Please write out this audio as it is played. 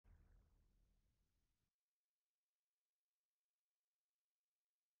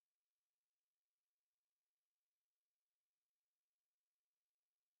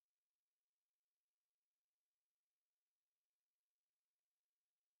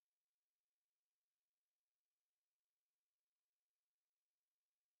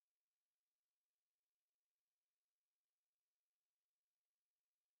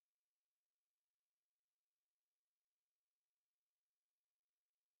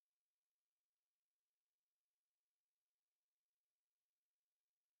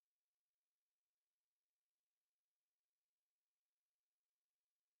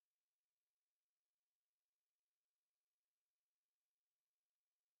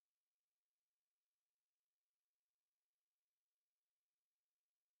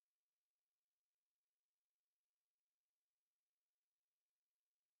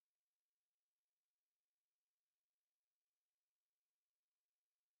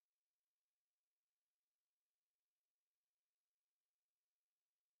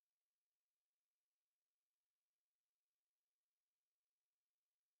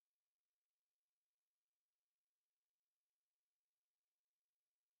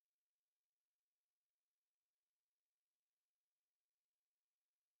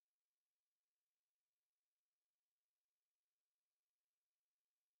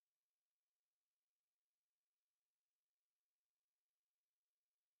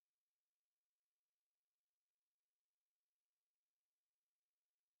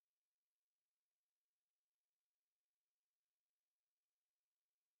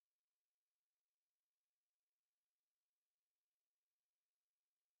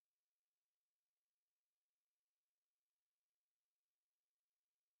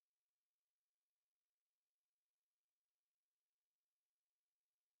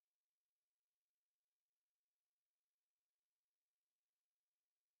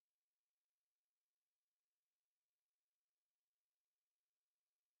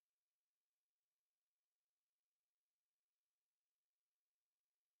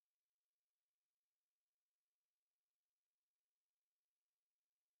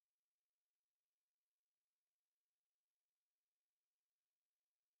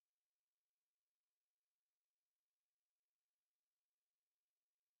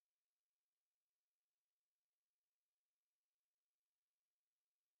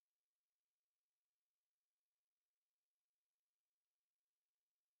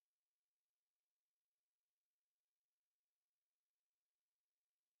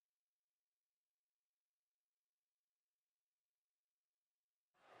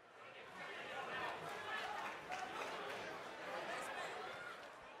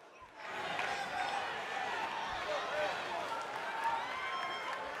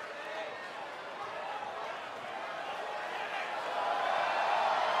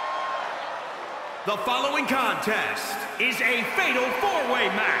The following contest is a fatal four-way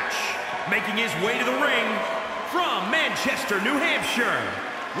match. Making his way to the ring from Manchester, New Hampshire,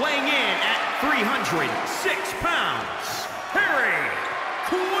 weighing in at 306 pounds, Harry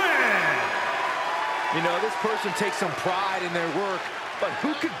Quinn. You know, this person takes some pride in their work, but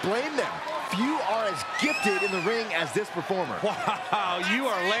who could blame them? Few are as gifted in the ring as this performer. Wow, you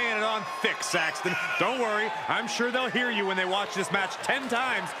are laying it on thick, Saxton. Don't worry, I'm sure they'll hear you when they watch this match 10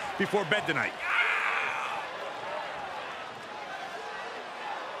 times before bed tonight.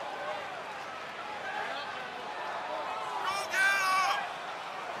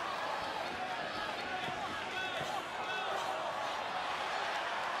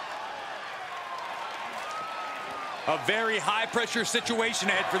 A very high-pressure situation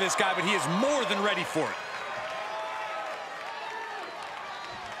ahead for this guy, but he is more than ready for it.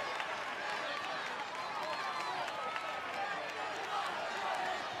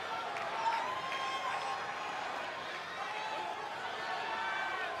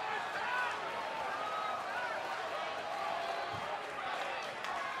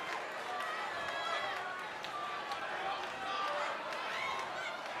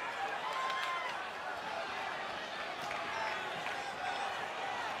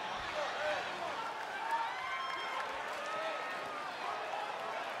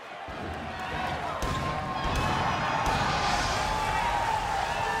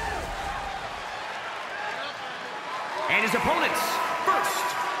 And his opponents, first,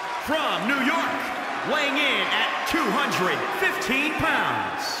 from New York, weighing in at 215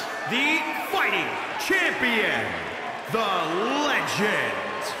 pounds, the fighting champion, the legend,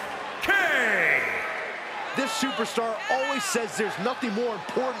 K. This superstar always says there's nothing more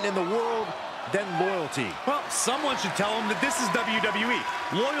important in the world than loyalty. Well, someone should tell him that this is WWE.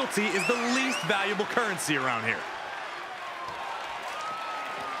 Loyalty is the least valuable currency around here.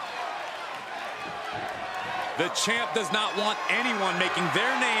 The champ does not want anyone making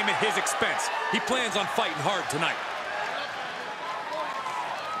their name at his expense. He plans on fighting hard tonight.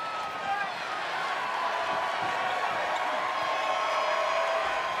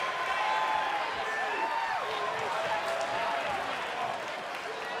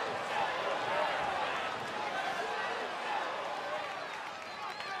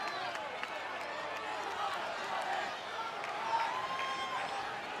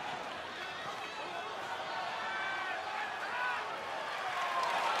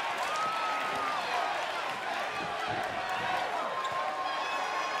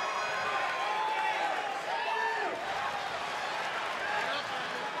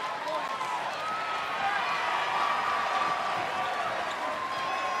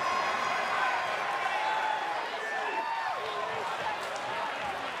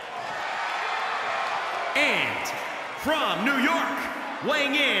 And from New York,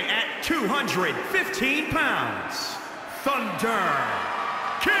 weighing in at 215 pounds, Thunder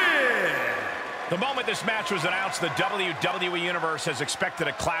Kid. The moment this match was announced, the WWE Universe has expected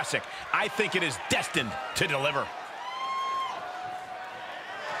a classic. I think it is destined to deliver.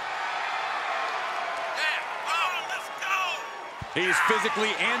 He is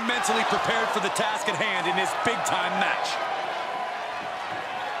physically and mentally prepared for the task at hand in this big-time match.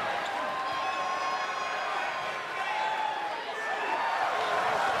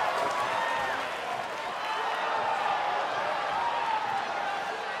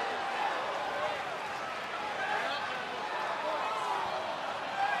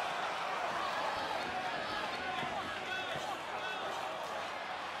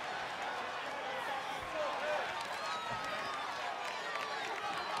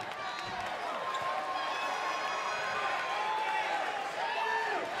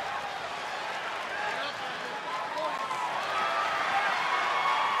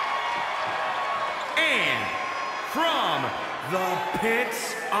 And from the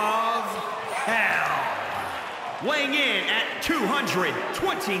pits of hell, weighing in at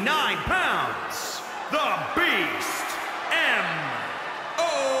 229 pounds, the Beast,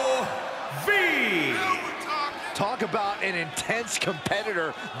 M.O.V. Talk about an intense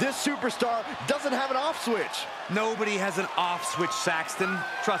competitor. This superstar doesn't have an off switch. Nobody has an off switch, Saxton.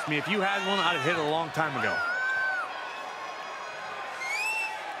 Trust me, if you had one, I'd have hit it a long time ago.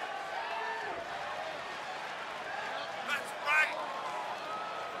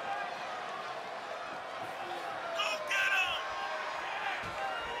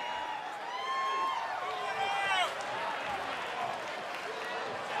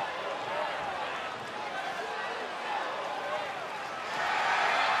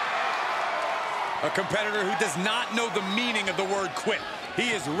 A competitor who does not know the meaning of the word quit. He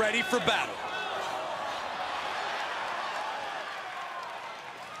is ready for battle.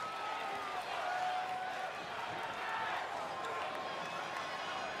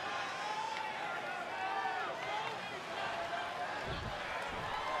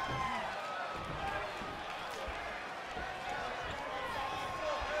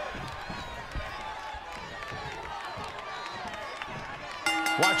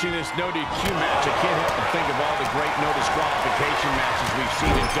 Watching this no DQ match, I can't help but think of all the great no disqualification matches we've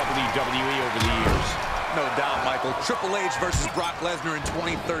seen in WWE over the years. No doubt, Michael. Triple H versus Brock Lesnar in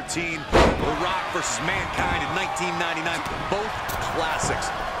 2013. The Rock versus Mankind in 1999. Both classics.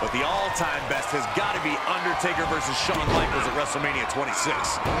 But the all-time best has got to be Undertaker versus Shawn Michaels at WrestleMania 26.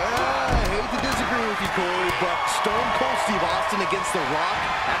 I hate to disagree with you, Corey, but Stone Cold Steve Austin against The Rock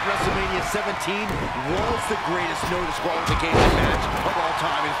at WrestleMania 17 was the greatest no disqualification match of all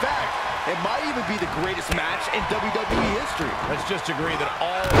time. In fact, it might even be the greatest match in WWE history. Let's just agree that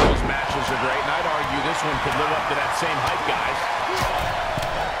all those matches are great, and I'd argue this one could live up to that same hype, guys.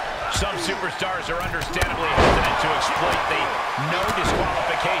 Some superstars are understandably hesitant to exploit the no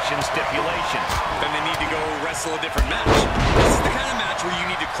disqualification stipulations. Then they need to go wrestle a different match. This is the kind of match where you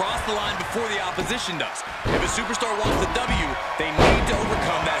need to cross the line before the opposition does. If a superstar wants the W, they need to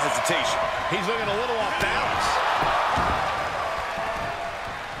overcome that hesitation. He's looking a little off balance.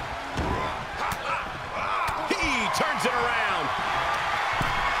 He turns it around.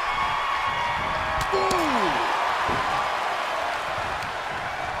 Ooh.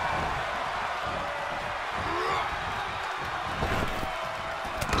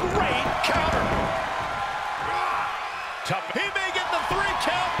 Great counter. Tough. He may get the 3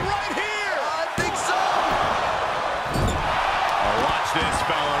 count right here. I think so. Oh, watch this,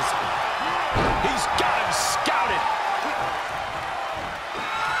 fellas. He's got him scouted.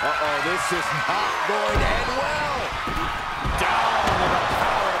 Uh-oh, this is not going to end well. Down with a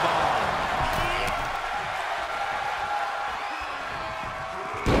powerbomb.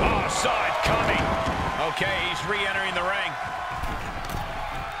 Oh, saw it coming. Okay, he's re-entering the ring.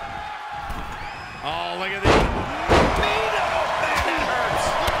 Oh, look at this. Man, that hurts.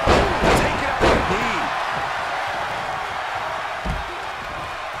 Take it out with a knee.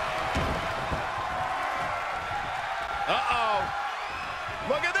 Uh-oh.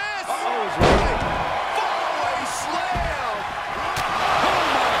 Look at this. Uh-oh is right. Fallaway slam. Oh,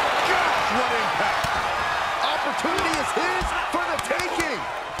 my gosh, what impact. Opportunity is his for the taking.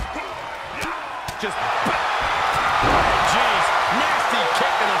 Just... Oh, jeez. Nasty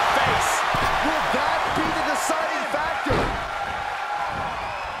kick in the face. Will that be the deciding factor?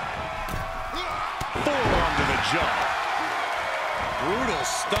 Forearm to the jaw. Brutal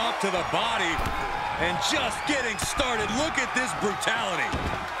stomp to the body. And just getting started. Look at this brutality.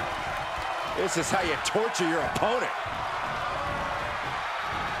 This is how you torture your opponent.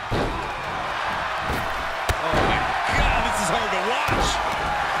 Oh, my God, this is hard to watch.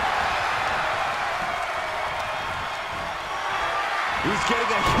 He's getting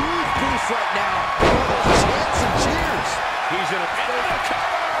a huge boost right now. All those chants and cheers. He's in a cover.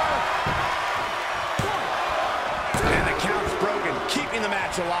 And the count's broken, keeping the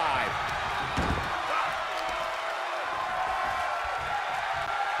match alive.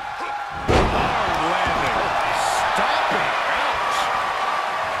 Hard landing. Stomping. Ouch.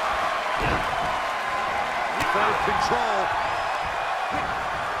 First control.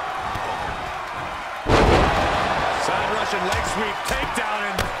 Side Russian leg sweep, takedown,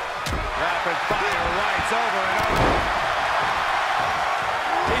 and rapid fire rights over and over.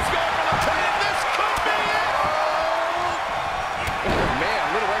 He's going for the pin. This could be it. Oh, man,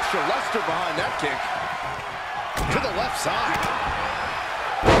 a little extra luster behind that kick. To the left side.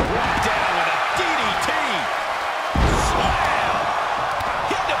 Right down with a DDT. Slam.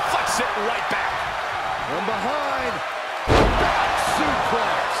 He deflects it right back. From behind. Back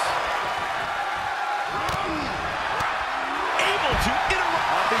suplex. Able to interrupt.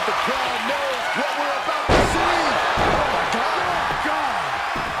 I think the crowd knows what we're about to see. Oh, my God. Oh, God.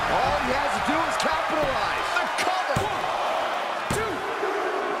 All he has to do is capitalize. The cover. 1, 2,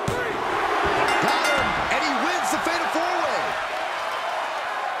 3. Got him, and he wins the Fatal 4-Way.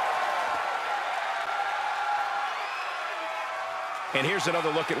 And here's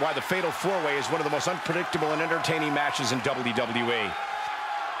another look at why the Fatal 4-Way is one of the most unpredictable and entertaining matches in WWE.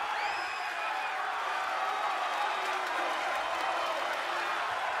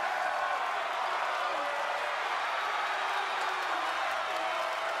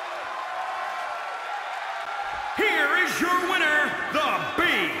 Here is your winner, the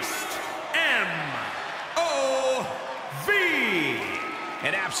Beast, M.O.V.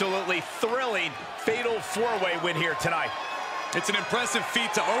 An absolutely thrilling Fatal 4-Way win here tonight. It's an impressive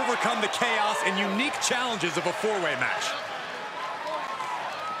feat to overcome the chaos and unique challenges of a 4-way match.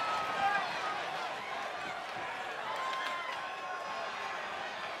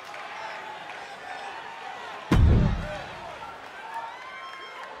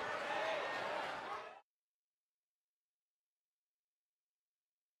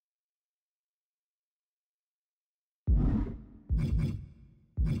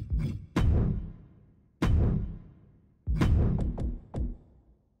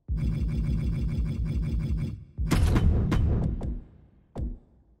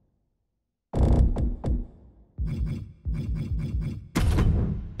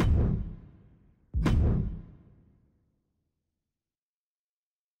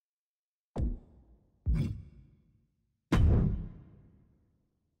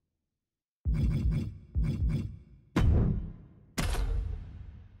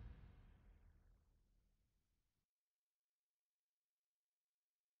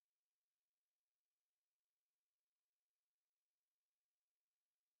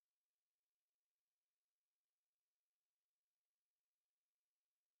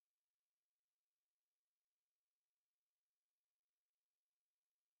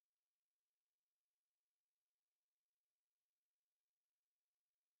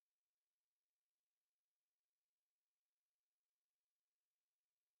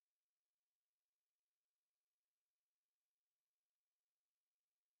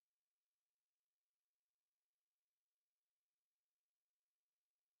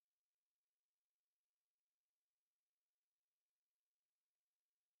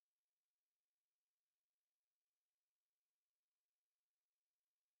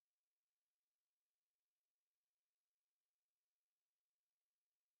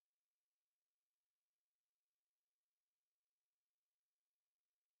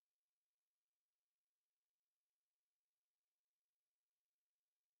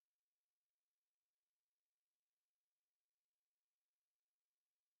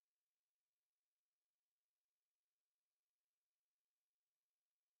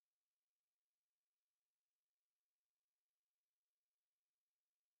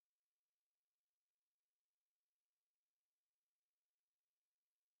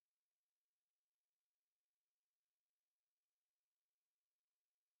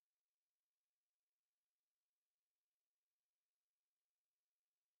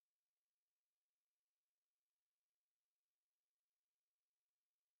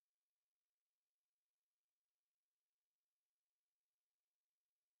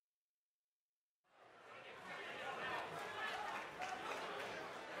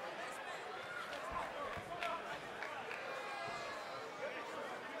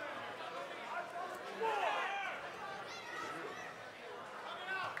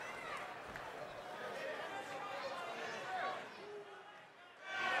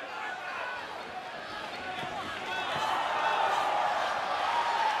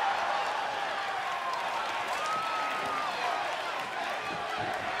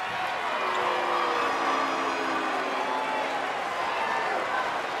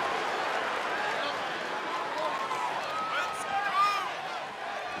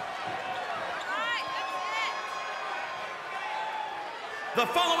 The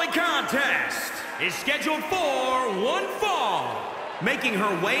following contest is scheduled for one fall. Making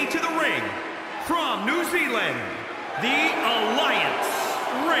her way to the ring from New Zealand, the Alliance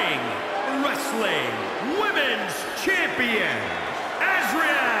Ring Wrestling Women's Champion,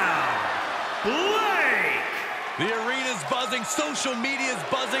 Azrael Blake. The arena's buzzing, social media's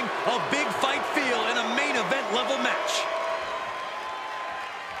buzzing, a big fight feel in a main event level match.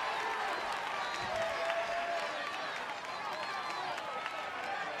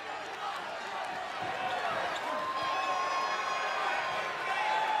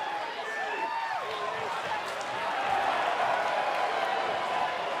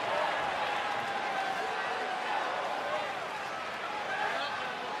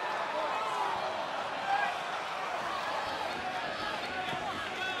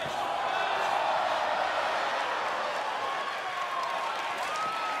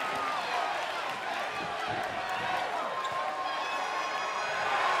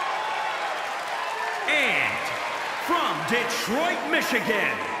 And from Detroit,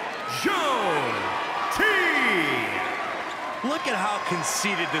 Michigan, Joe T. Look at how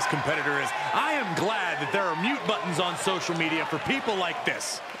conceited this competitor is. I am glad that there are mute buttons on social media for people like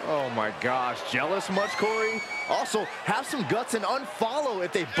this. Oh my gosh, jealous much, Corey? Also, have some guts and unfollow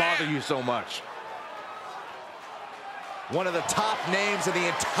if they bother you so much. One of the top names in the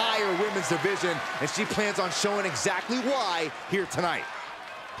entire women's division, and she plans on showing exactly why here tonight.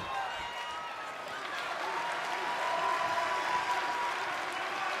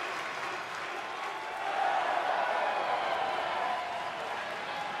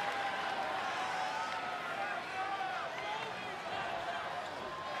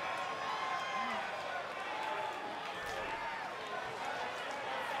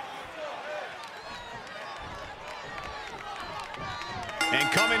 And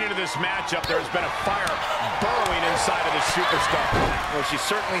coming into this matchup, there's been a fire burrowing inside of the superstar. Well, she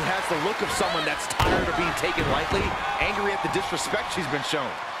certainly has the look of someone that's tired of being taken lightly, angry at the disrespect she's been shown.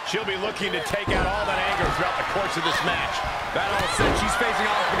 She'll be looking to take out all that anger throughout the course of this match. That all said, she's facing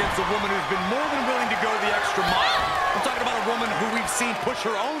off against a woman who's been more than willing to go the extra mile. I'm talking about a woman who we've seen push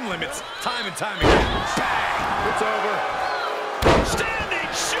her own limits time and time again. Bang! It's over.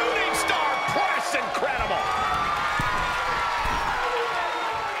 Standing shooting star press, incredible.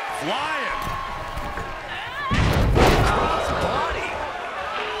 Flying. Cross body.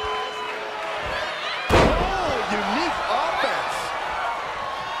 Oh, unique offense.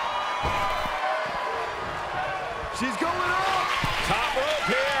 She's going up. Top rope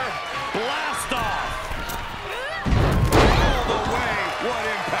here. Blast off. All the way. What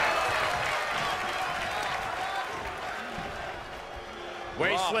impact.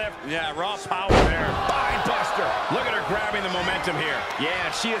 Waist lift. Yeah, raw Power there. Spine buster. Look at her grabbing the momentum here.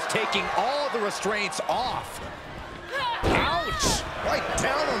 Yeah, she is taking all the restraints off. Ouch! Right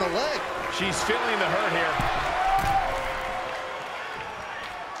down on the leg. She's feeling the hurt here.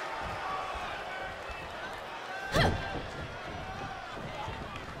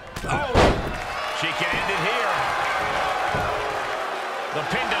 Oh! She can end it here. The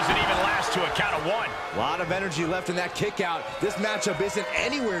pin doesn't even last to a count of one. A lot of energy left in that kick out. This matchup isn't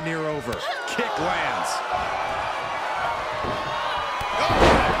anywhere near over. Kick lands. Oh,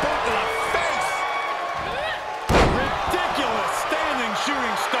 boot to the face. Ridiculous standing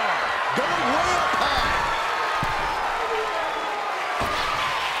shooting star. Going way up high.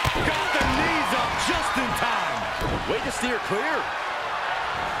 Got the knees up just in time. Way to steer clear.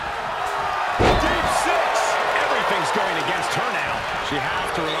 Deep six. Everything's going against her now. She has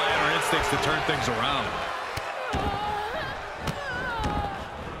to rely on her instincts to turn things around.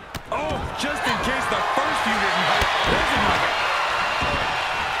 Oh, just in case the first few didn't hurt, there's another.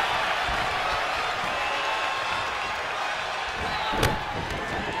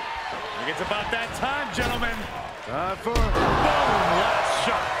 I think it's about that time, gentlemen. Time for... Boom, last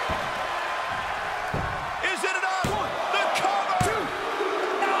shot. Is it enough? The cover.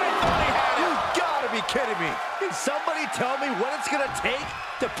 Now I thought he had it. You gotta be kidding me. Can somebody tell me what it's gonna take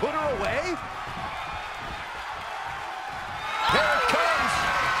to put her away? Here it comes.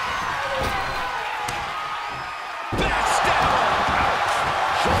 Backstabber.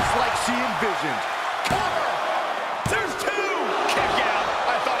 Just like she envisioned. Cover. There's two. Kick out.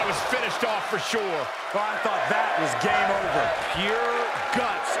 I thought it was finished off for sure. Oh, I thought that was game over. Pure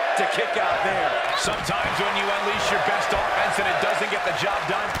guts to kick out there. Sometimes when you unleash your best offense and it doesn't get the job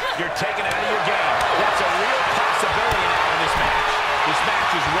done, you're taken out of your game. That's a real possibility now in this match. This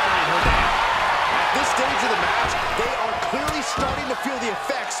match is wearing her down. At this stage of the match, they are clearly starting to feel the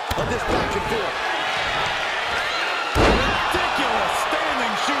effects of this back and forth. Ridiculous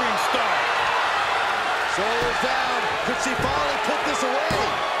standing shooting star. Shoulders down. Could she finally put this away?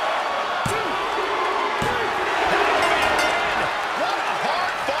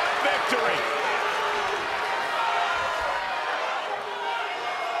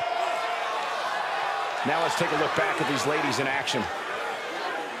 Now let's take a look back at these ladies in action.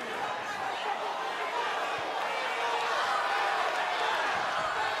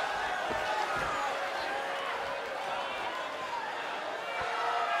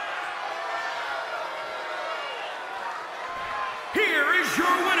 Here is your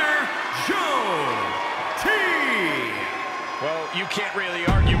winner, Joe T. Well, you can't really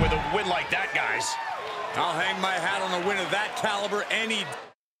argue with a win like that, guys. I'll hang my hat on a win of that caliber any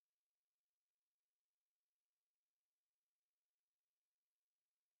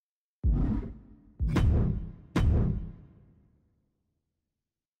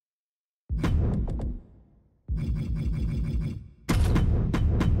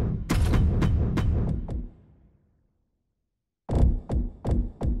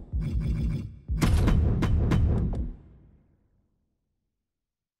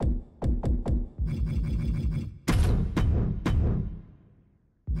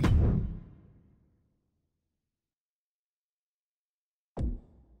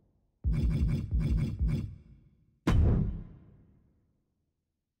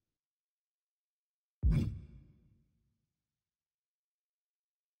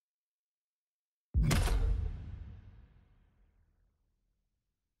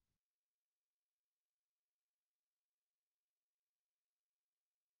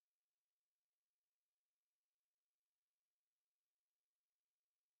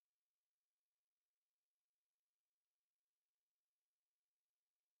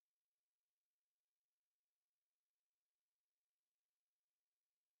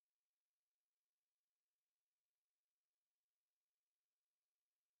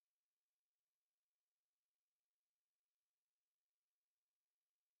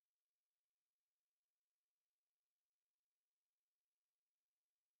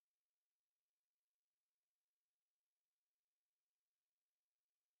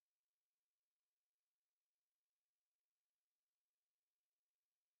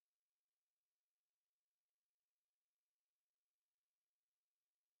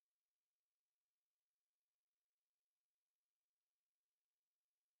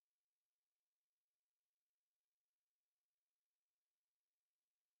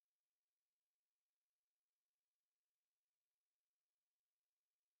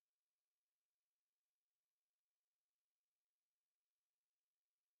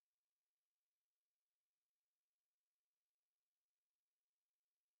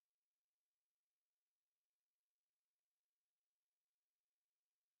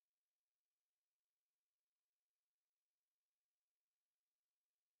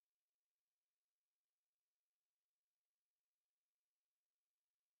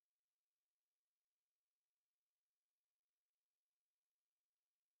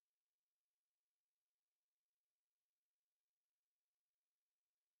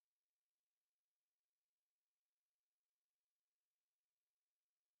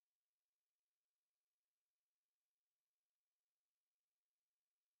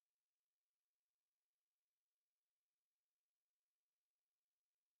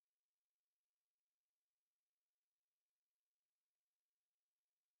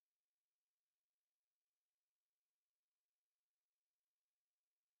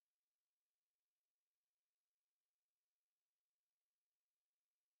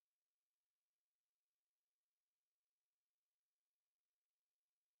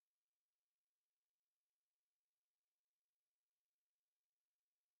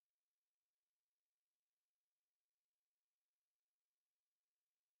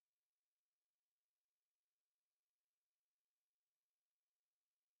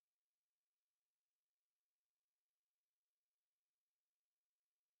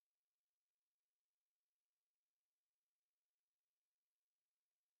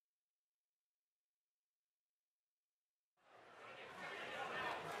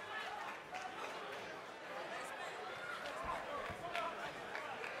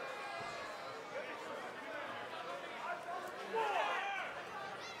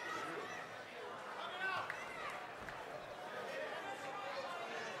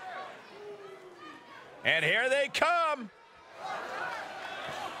And here they come.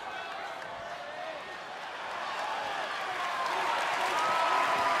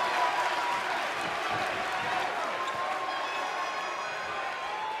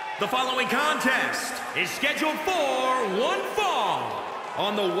 The following contest is scheduled for one fall.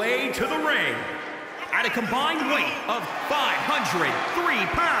 On the way to the ring, at a combined weight of 503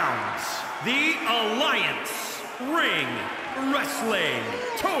 pounds, the Alliance Ring Wrestling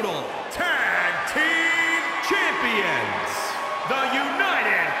Total Tag Team Champions, the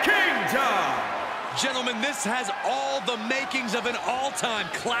United Kingdom, Gentlemen, this has all the makings of an all-time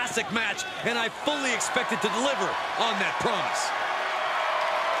classic match, and I fully expect it to deliver on that promise.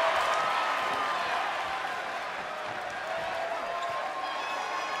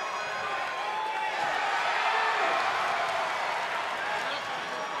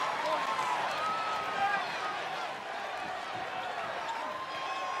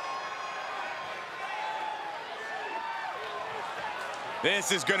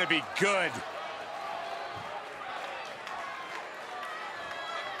 This is going to be good.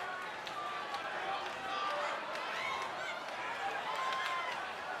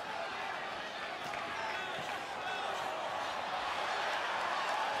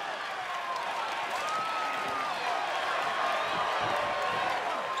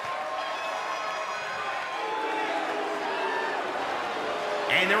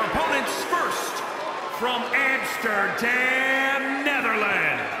 And their opponents first, from Amsterdam,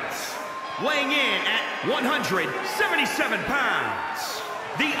 Netherlands, weighing in at 177 pounds,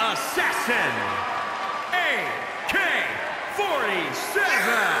 the Assassin,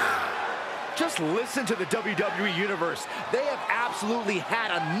 AK-47. Just listen to the WWE Universe. They have absolutely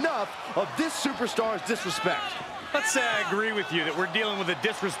had enough of this superstar's disrespect. Let's say I agree with you that we're dealing with a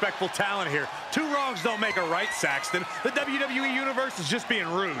disrespectful talent here. Two wrongs don't make a right, Saxton. The WWE Universe is just being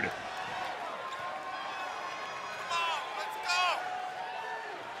rude.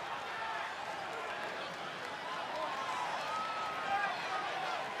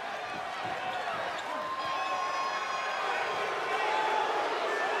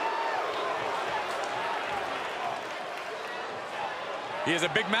 He has a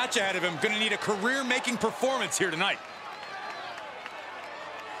big match ahead of him. Going to need a career-making performance here tonight.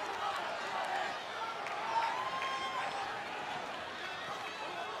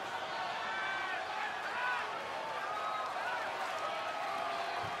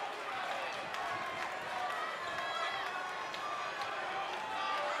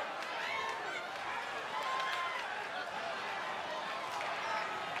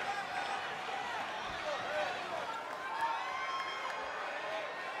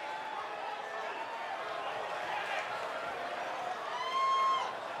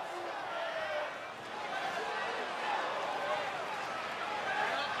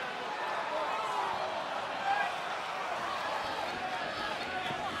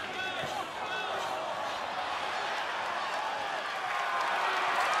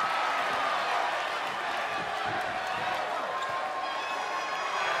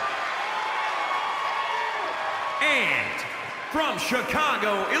 And from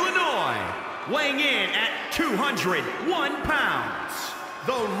Chicago, Illinois, weighing in at 201 pounds,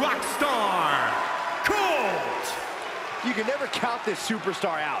 the Rockstar, Colt. You can never count this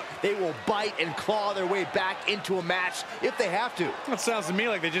superstar out. They will bite and claw their way back into a match if they have to. That sounds to me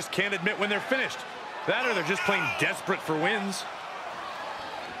like they just can't admit when they're finished. That or they're just plain desperate for wins.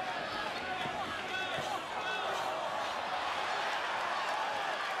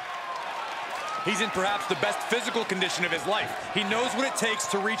 He's in perhaps the best physical condition of his life. He knows what it takes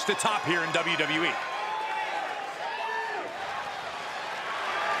to reach the top here in WWE.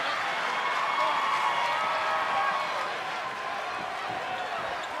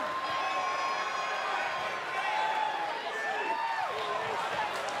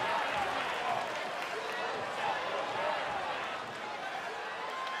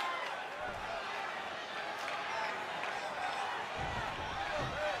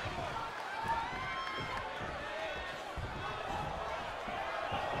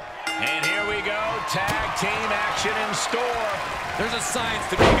 And here we go, tag team action in store. There's a science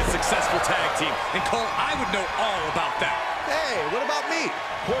to being a successful tag team, and Cole, I would know all about that. Hey, what about me?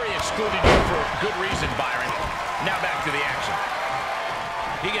 Corey excluded you for good reason, Byron. Now back to the action.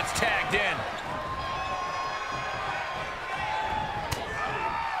 He gets tagged in.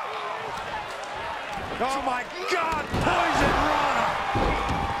 Oh my God, Poison Rana!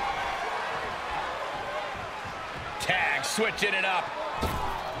 Tag, switching it up.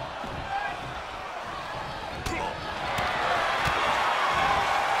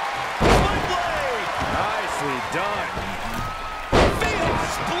 Nicely done. Field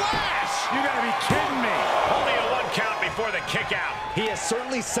splash! You gotta be kidding me. Only a 1 count before the kick out. He is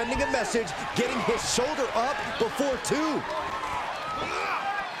certainly sending a message, getting his shoulder up before 2.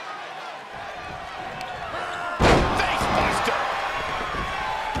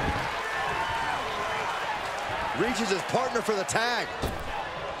 Reaches his partner for the tag.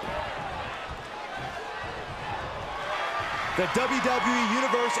 The WWE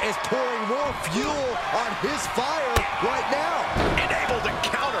Universe is pouring more fuel on his fire right now. And able to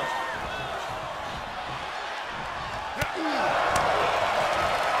counter.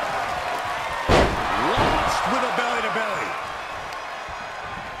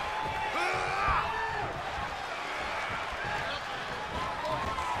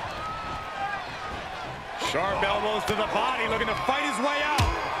 Sharp elbows to the body, looking to fight his way out.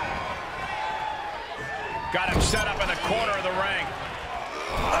 Got him set up in the corner of the ring.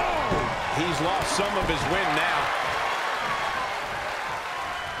 Oh! He's lost some of his wind now.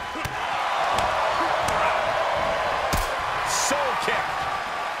 Soul kick.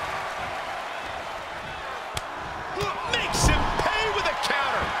 Makes him pay with a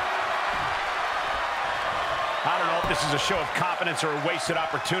counter. I don't know if this is a show of confidence or a wasted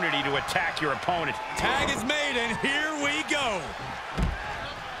opportunity to attack your opponent. Tag is made, and here we go.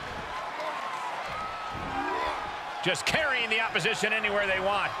 Just carrying the opposition anywhere they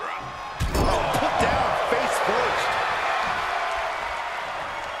want. Oh, put down, face first.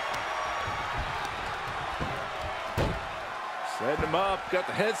 Setting him up, got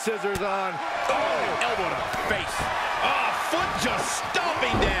the head scissors on. Oh, elbow to the face. Oh, foot just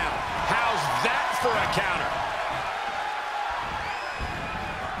stomping down. How's that for a counter?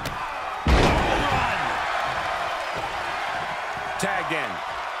 Run. Tagged in.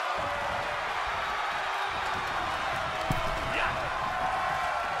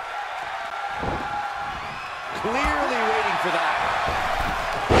 Clearly waiting for that.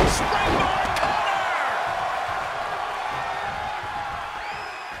 Springboard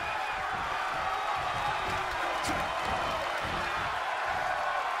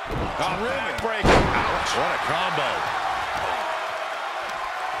cover! Backbreaker. Ouch. What a combo.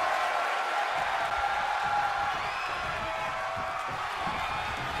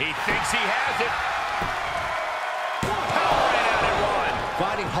 He thinks he has it. Power right out at one.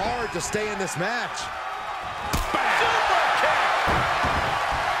 Fighting hard to stay in this match. Super kick.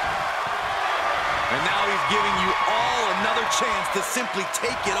 And now he's giving you all another chance to simply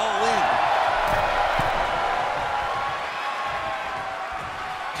take it all in.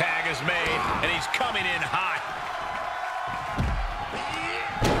 Tag is made, and he's coming in hot.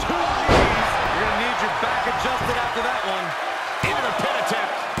 You're gonna need your back adjusted after that one. Into the pin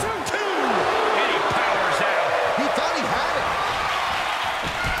attempt. Two. And he powers out. He thought he had it.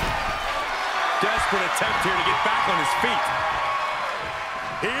 Desperate attempt here to get back on his feet.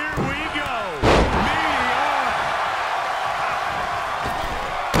 Here we go. Meteor.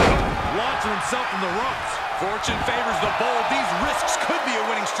 Launching himself from the ropes. Fortune favors the bold. These risks could be a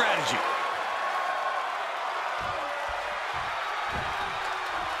winning strategy.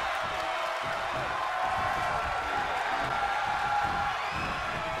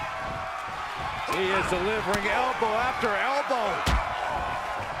 He is delivering elbow after elbow.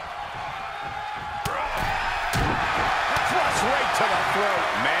 Thrust right to the throat.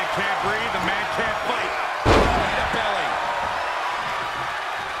 Man can't breathe, the man can't fight. Belly to belly.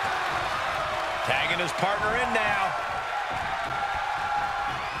 Tagging his partner in now.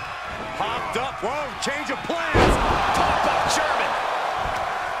 Popped up. Whoa, change of plans. Top up German.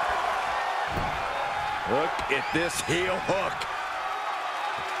 Look at this heel hook.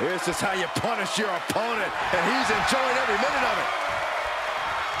 This is how you punish your opponent, and he's enjoying every minute of it.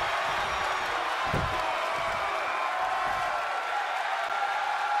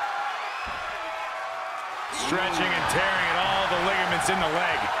 Stretching and tearing at all the ligaments in the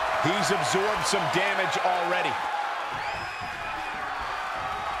leg. He's absorbed some damage already.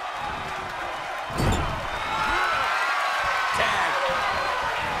 Tag.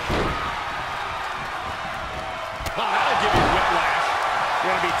 Oh, that'll give you whiplash. You're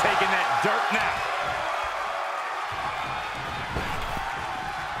going to be taking that dirt now.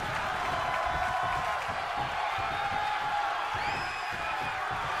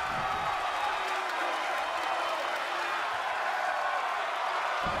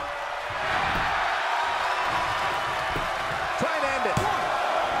 Try and end it.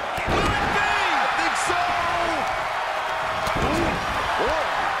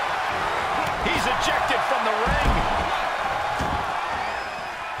 He's ejected from the ring.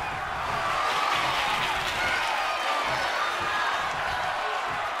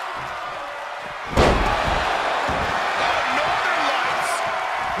 Oh, Northern Lights.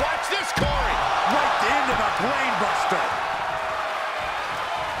 Watch this, Corey. Right into the brain buster.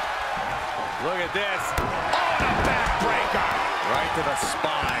 Look at this. Oh, and a backbreaker. Right to the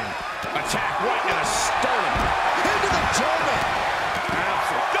spine. Attack right to the sternum. Into the German.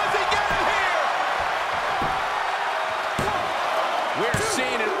 Does he get him here? We're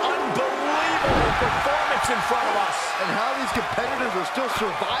seeing an unbelievable performance in front of us. And how these competitors are still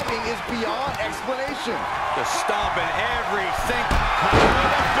surviving is beyond explanation. The stomp and everything.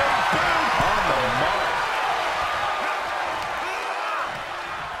 Another big boot. On the mark.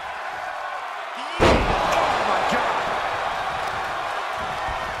 Oh, my God.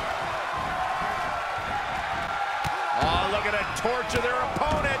 Oh, look at a torch of their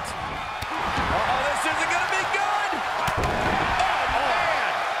opponent. Oh, this This isn't going to be good. Oh,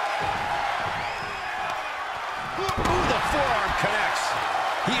 man. Ooh, the forearm connects.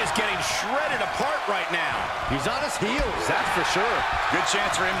 He is getting shredded apart right now. He's on his heels, that's for sure. Good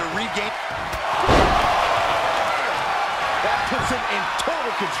chance for him to regain. That puts him in total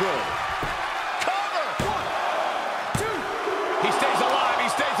control. Cover. 1, 2. He stays alive. He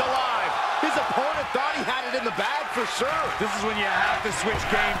stays alive. His opponent thought he had it in the bag for sure. This is when you have to switch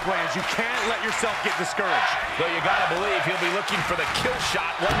game plans. You can't let yourself get discouraged. Though you got to believe he'll be looking for the kill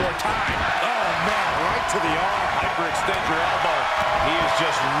shot one more time. Oh, man, right to the arm. Hyperextend your elbow. He is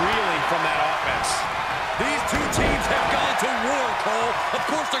just reeling from that offense. These two teams have gone to war, Cole. Of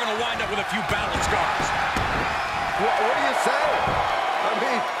course they're going to wind up with a few battle scars. What do you say? I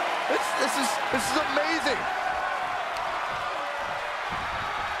mean, this is amazing.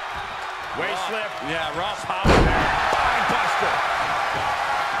 Waist slip. Yeah, rough. Spine buster.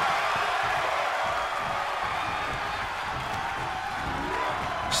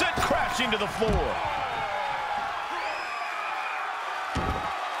 Sent crashing to the floor.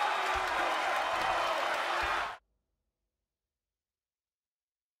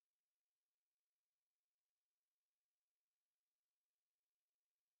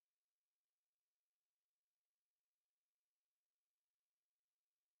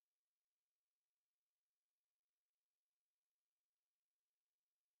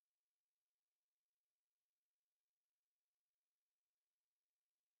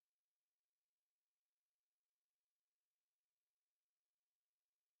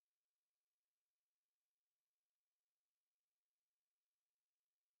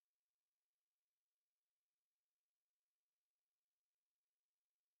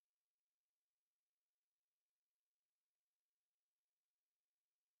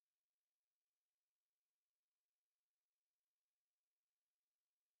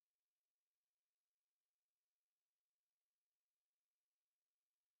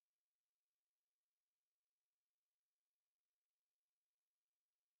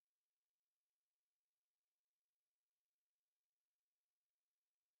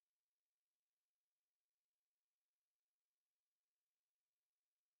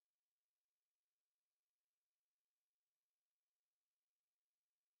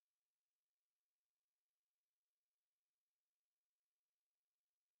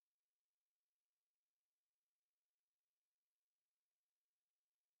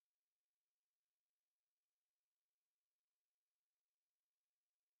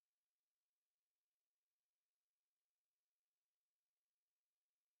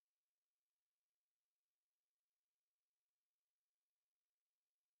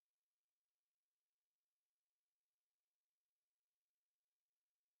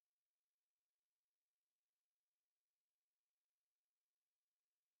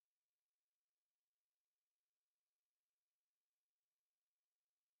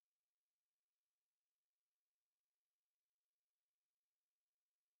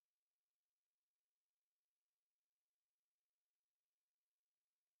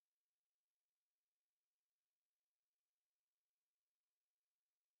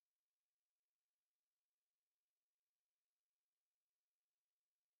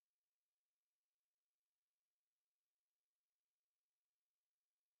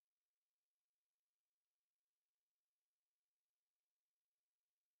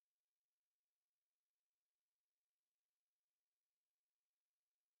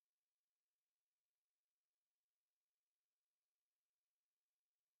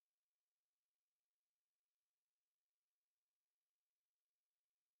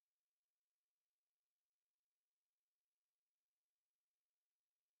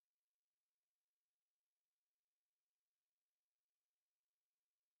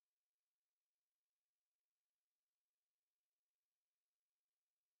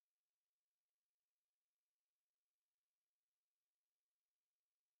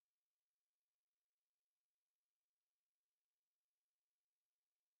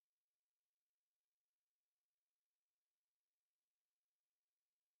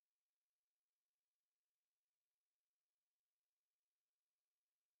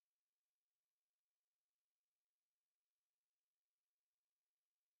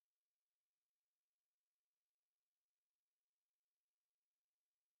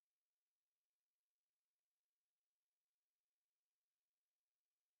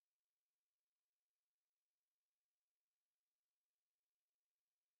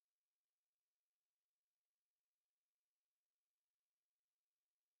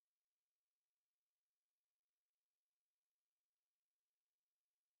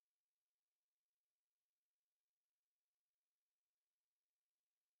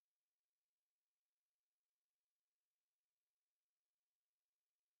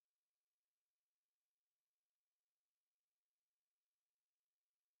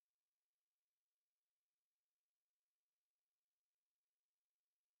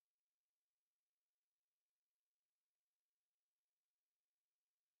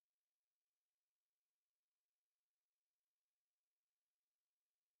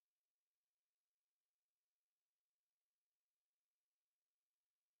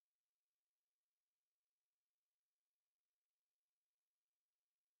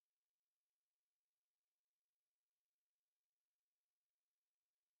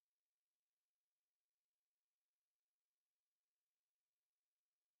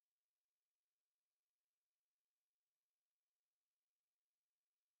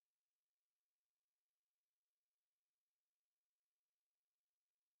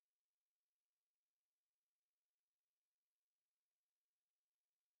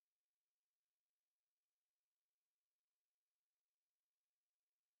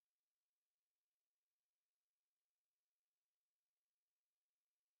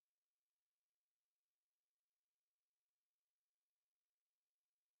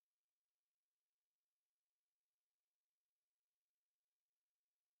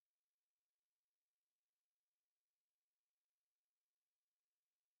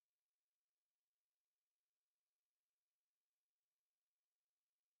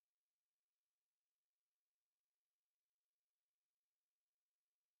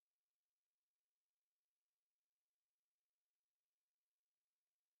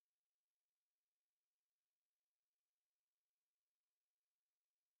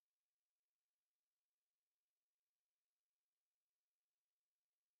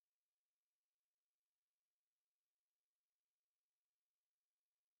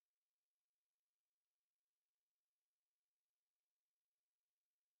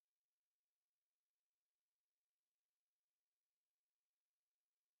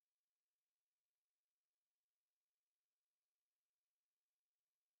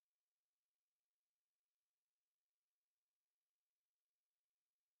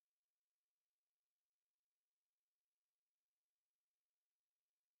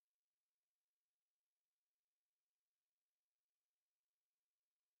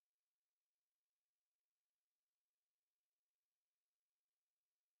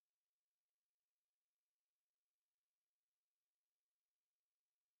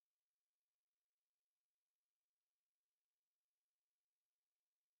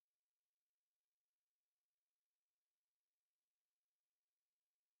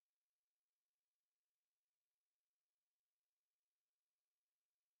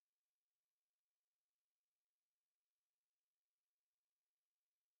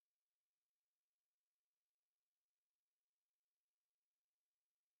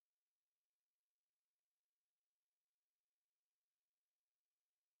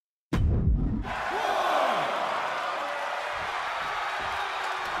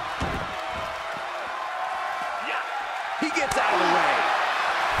 He gets out of the way.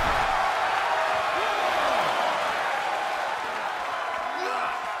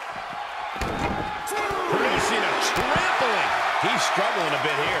 Producing a trampling. He's struggling a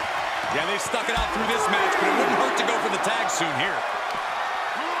bit here. Yeah, they stuck it out through this match, but it wouldn't hurt to go for the tag soon here.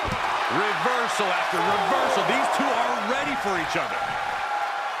 Reversal after reversal. These two are ready for each other.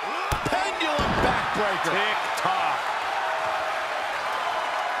 Pendulum backbreaker. Tick-tock.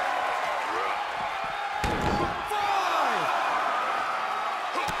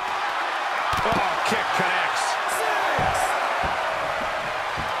 Oh, kick connects.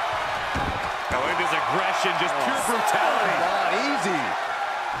 Oh, and his aggression, just pure brutality. Not easy.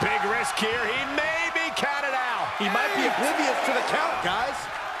 Big risk here. He may be counted out. He might be oblivious to the count, guys.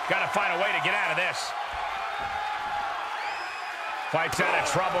 Got to find a way to get out of this. Fights out of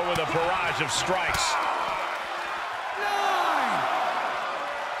trouble with a barrage of strikes. 9.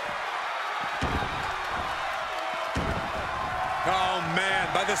 Oh, man,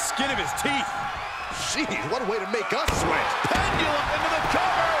 by the skin of his teeth. Jeez, what a way to make us sweat. Pendulum into the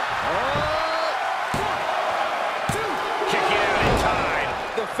cover. Kicking out in time.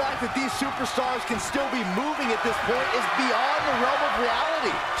 The fact that these superstars can still be moving at this point is beyond the realm of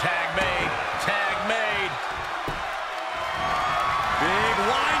reality. Tag made. Tag made. Big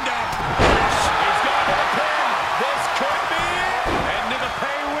wind-up. He's going to the pin. This could be it. Into the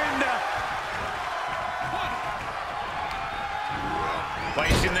pay window.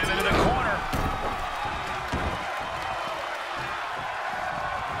 Placing them into the corner.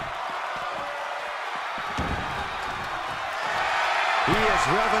 He is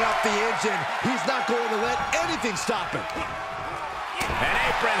revving up the engine. He's not going to let anything stop him. An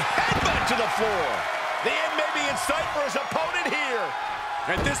apron headbutt to the floor. The end may be in sight for his opponent here.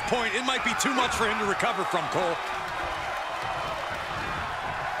 At this point, it might be too much for him to recover from, Cole.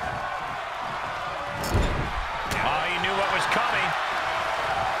 Oh, he knew what was coming.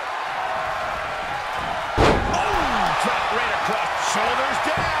 Oh, drop right across. Shoulders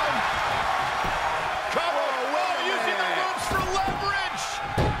down. Cover. Well, using the ropes for leverage.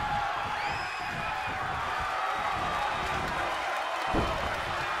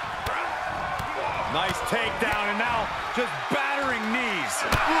 Nice takedown, and now just battering knees.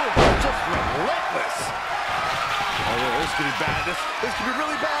 Ooh, just relentless. Oh, yeah, this could be bad. This could be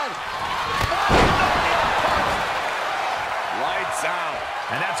really bad. Lights out.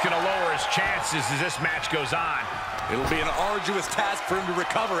 And that's going to lower his chances as this match goes on. It'll be an arduous task for him to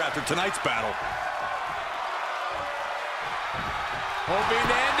recover after tonight's battle. Hoping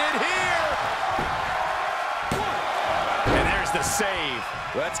to end it here. And there's the save.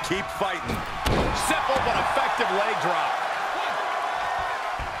 Let's keep fighting. Simple but effective leg drop.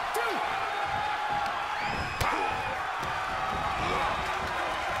 1, 2.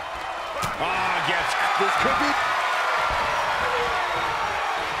 Gets. This could be.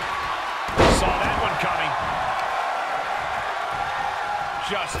 Saw that one coming.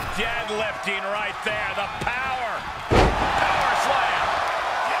 Just deadlifting right there. The power. Power slam.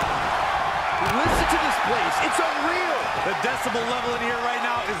 Listen to this place. It's unreal. The decibel level in here right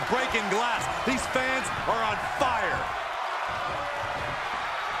now is breaking glass. These fans are on fire.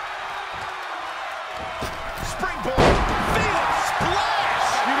 Springboard. Phoenix splash.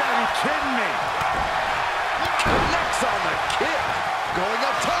 You gotta be kidding me. Connects on the kick. Going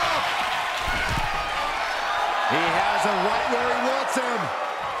up top. He has him right where he wants him.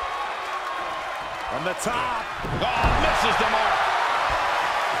 From the top. Oh, misses the mark.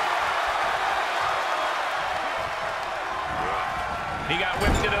 He got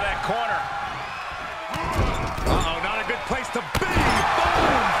whipped into that corner. Uh-oh, not a good place to be.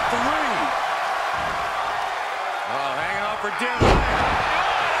 Boom, 3. Oh, hanging out for dear life.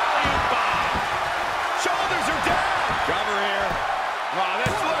 Shoulders are down. Cover here. Oh,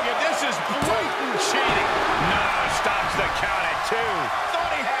 look at this is blatant cheating. No, stops the count at 2.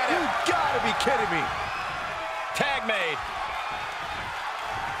 Thought he had it. You gotta be kidding me. Tag made.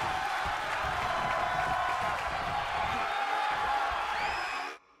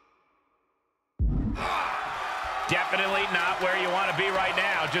 Definitely not where you want to be right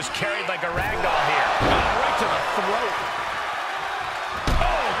now. Just carried like a rag doll here. Right to the throat.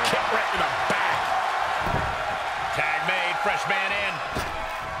 Oh, kick right to the back. Tag made, fresh man in.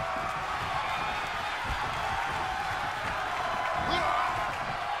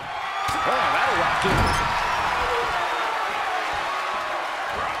 Oh, that'll rock him.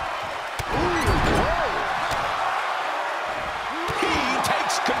 He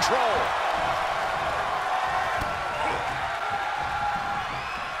takes control.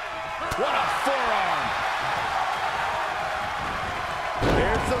 What a forearm.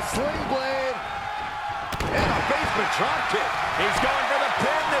 Here's the sling blade. And a basement drop kick. He's going for the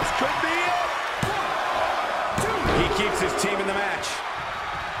pin. This could be it. He keeps his team in the match.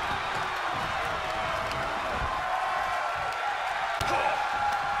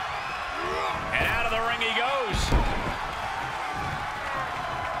 And out of the ring he goes.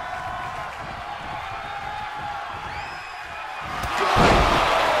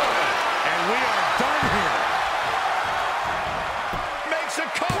 And we are done here. Makes a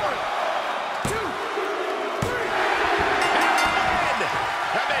cover. 2, 3. And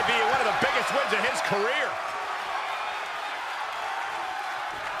that may be one of the biggest wins of his career.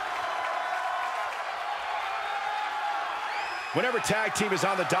 Whenever tag team is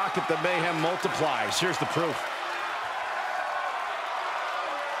on the docket, the mayhem multiplies. Here's the proof.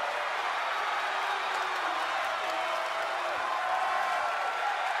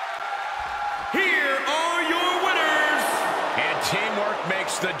 Here are your winners. And teamwork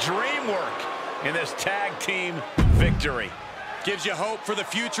makes the dream work in this tag team victory. Gives you hope for the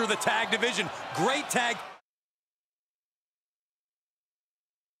future of the tag division. Great tag.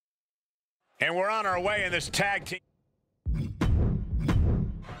 And we're on our way in this tag team.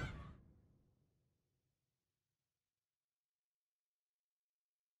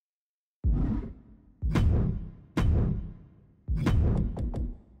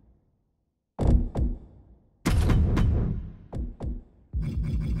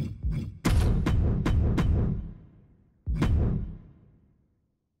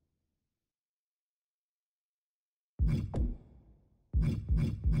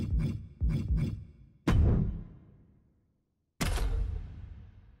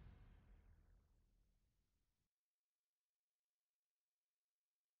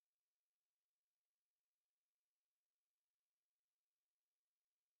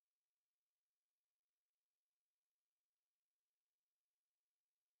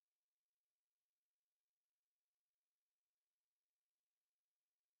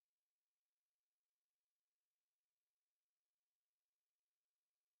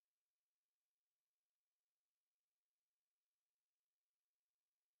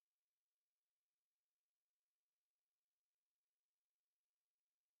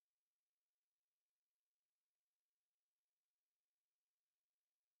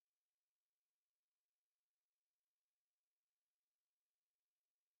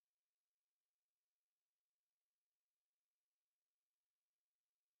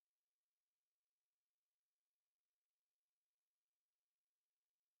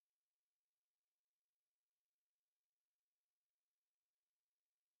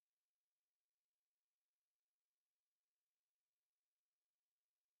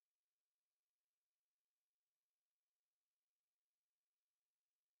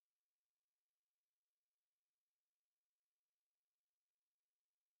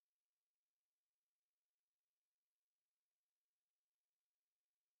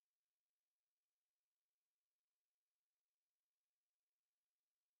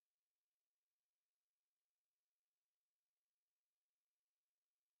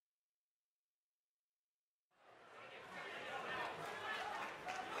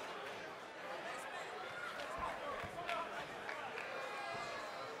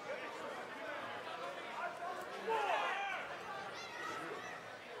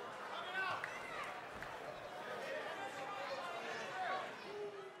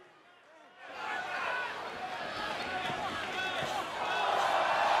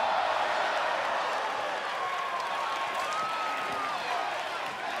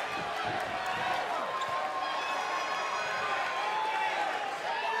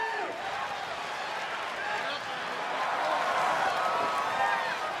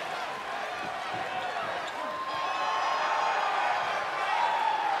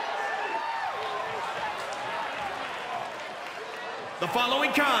 The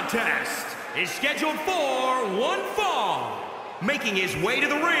following contest is scheduled for one fall. Making his way to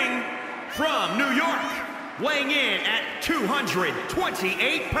the ring from New York, weighing in at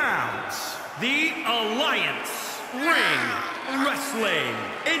 228 pounds, the Alliance Ring Wrestling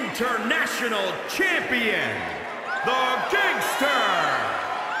International Champion, the Gangster.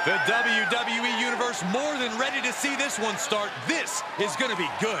 The WWE Universe more than ready to see this one start. This is going to be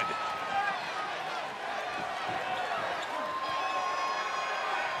good.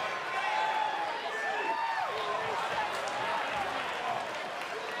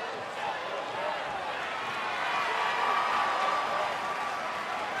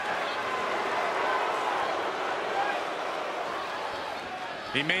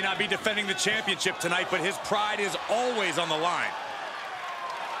 He may not be defending the championship tonight, but his pride is always on the line.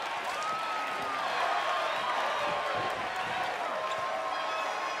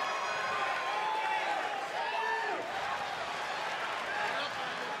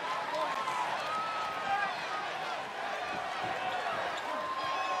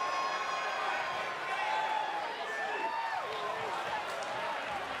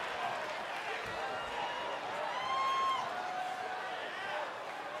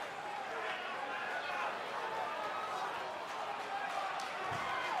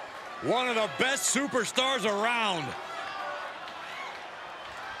 One of the best superstars around.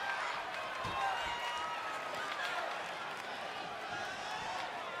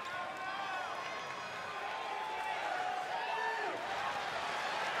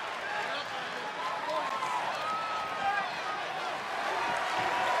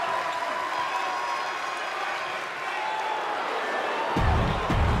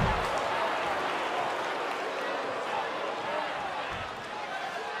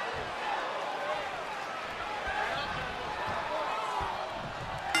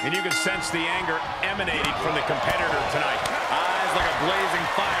 And you can sense the anger emanating from the competitor tonight. Eyes like a blazing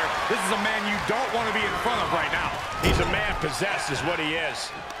fire. This is a man you don't want to be in front of right now. He's a man possessed is what he is.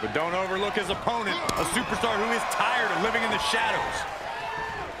 But don't overlook his opponent, a superstar who is tired of living in the shadows.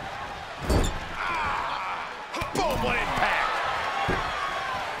 Boom, what impact.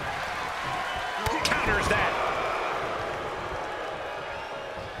 Counters that.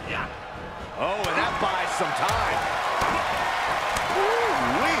 Yeah. Oh, and that buys some time.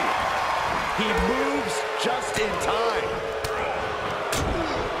 Ooh-wee. He moves just in time.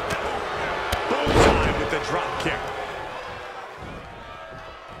 Bullseye with the drop kick.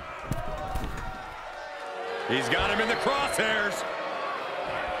 He's got him in the crosshairs.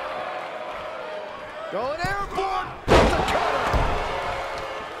 Going airborne. The cutter.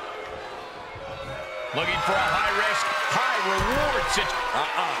 Looking for a high-risk, high-reward situation.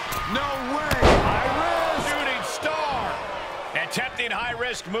 No way. High risk. Shooting star. Attempting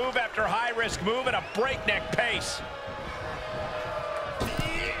high-risk move after high-risk move at a breakneck pace.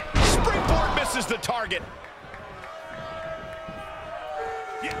 Springboard misses the target.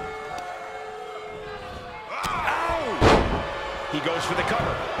 Ow! He goes for the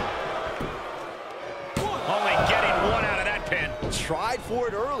cover. Only getting one out of that pin. Tried for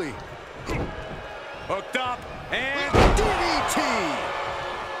it early. Hooked up and DDT.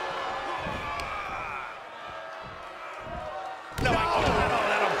 No,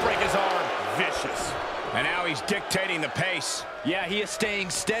 that'll break his arm. vicious. And now he's dictating the pace. Yeah, he is staying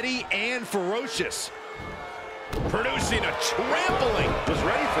steady and ferocious. Producing a trampling. Was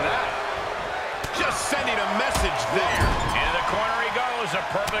ready for that. Just sending a message there. Into the corner he goes. A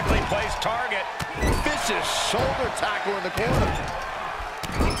perfectly placed target. Vicious shoulder tackle in the corner.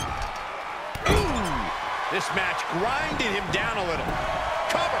 Ooh! This match grinded him down a little.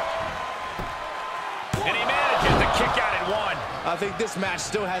 Cover. And he manages to kick out at one. I think this match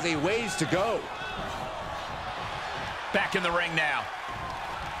still has a ways to go. Back in the ring now.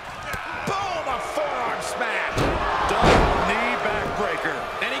 Boom! A forearm smash. Double knee backbreaker.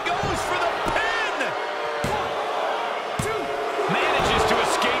 And he goes for the pin. 1, 2. Manages to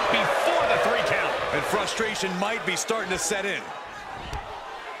escape before the 3 count. And frustration might be starting to set in.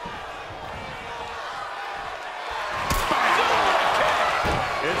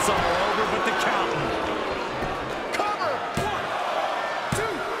 It's all over but the count. Cover. 1, 2.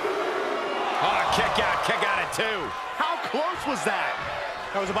 Oh, kick out at 2. How close was that?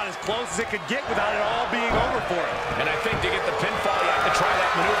 That was about as close as it could get without it all being over for him. And I think to get the pinfall, you have to try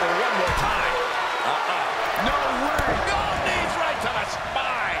that maneuver one more time. No way. Oh, knees right to the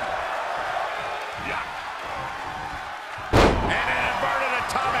spine. And an inverted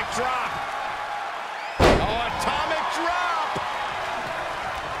atomic drop. Oh, atomic drop.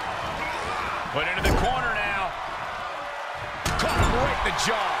 Put into the corner now. Caught him right in the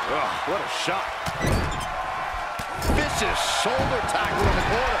jaw. Oh, what a shot. Vicious shoulder tackle in the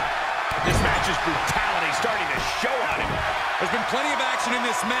corner. This match's brutality starting to show on him. There's been plenty of action in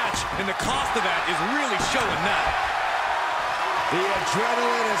this match, and the cost of that is really showing now. The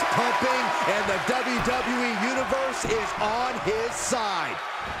adrenaline is pumping, and the WWE Universe is on his side.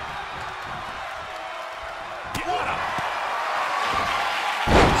 What a...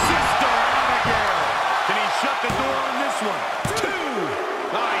 Sister Abigail. Can he shut the door on this one? 2.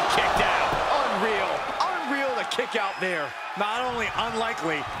 Oh, he kicked out. Unreal. Unreal to kick out there. Not only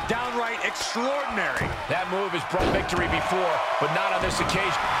unlikely, downright extraordinary. That move has brought victory before, but not on this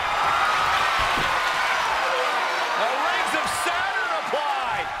occasion. The rings of Saturn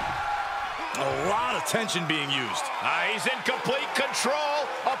applied. A lot of tension being used. He's in complete control.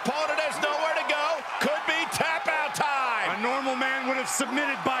 Opponent has nowhere to go. Could be tap out time. A normal man would have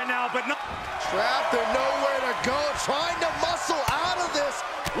submitted by now, but no. Trapped and nowhere to go. Trying to muscle out of this.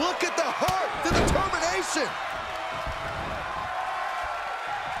 Look at the heart, the determination.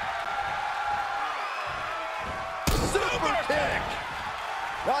 Super kick.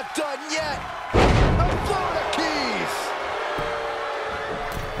 Not done yet. The Florida Keys.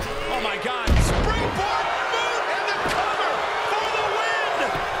 Oh my God. Springboard move and the cover for the win.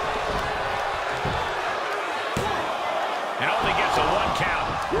 And only gets a 1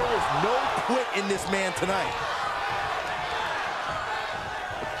 count. There is this man tonight.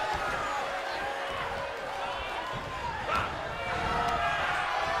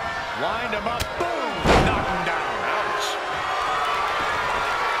 Wind him up, boom! Knock him down, ouch.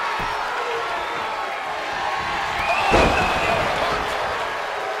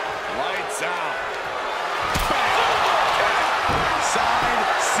 Lights out. Signed,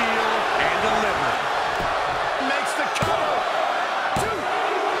 sealed, and delivered. Makes the cover. 2,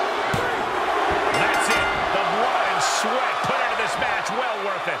 3. That's it. The blood and sweat put into this match. Well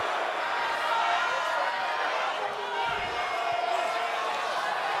worth it.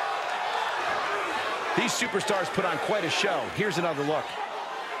 These superstars put on quite a show. Here's another look.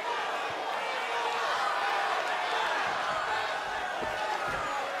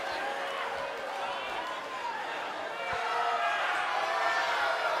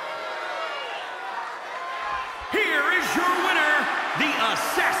 Here is your winner, the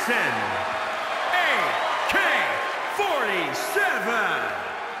Assassin, AK-47.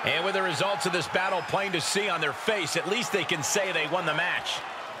 And with the results of this battle plain to see on their face, at least they can say they won the match.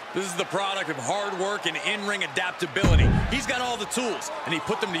 This is the product of hard work and in-ring adaptability. He's got all the tools, and he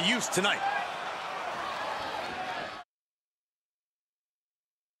put them to use tonight.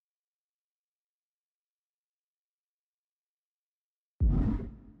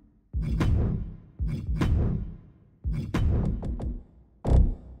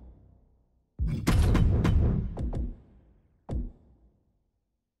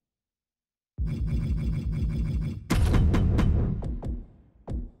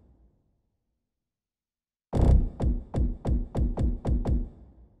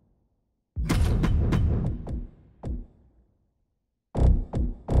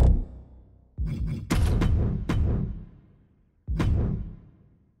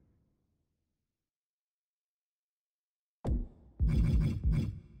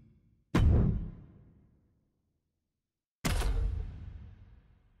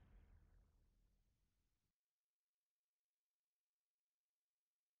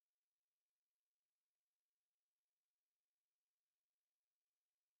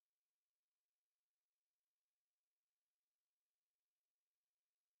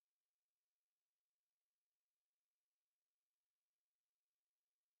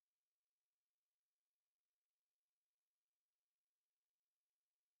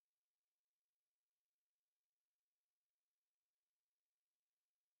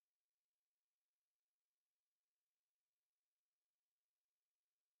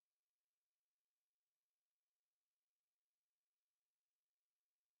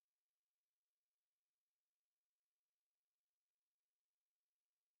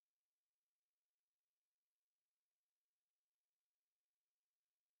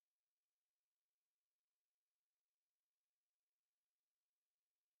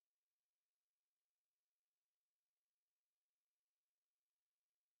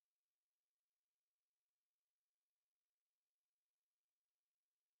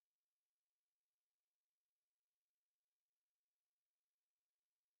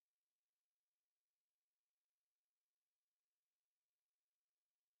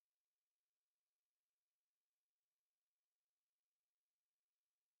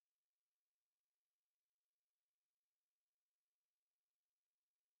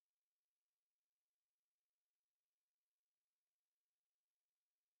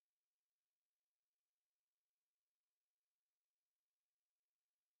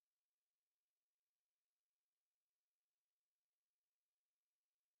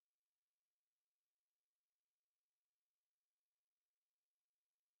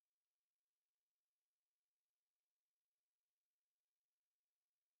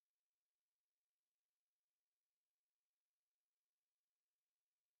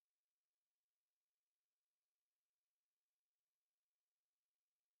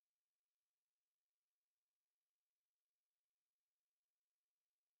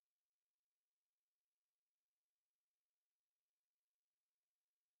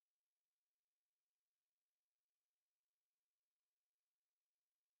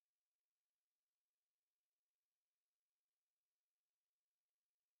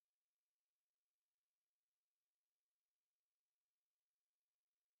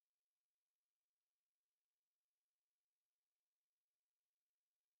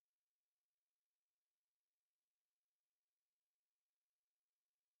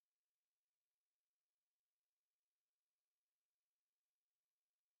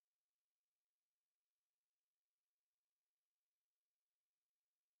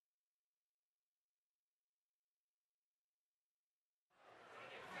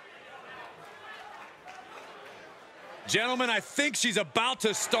 Gentlemen, I think she's about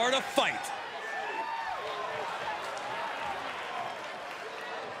to start a fight.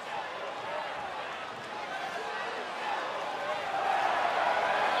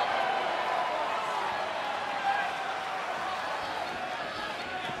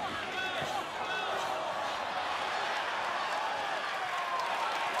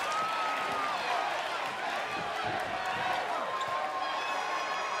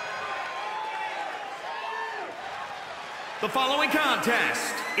 The following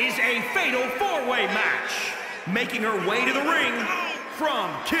contest is a fatal four-way match. Making her way to the ring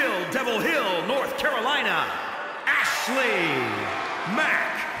from Kill Devil Hill, North Carolina, Ashley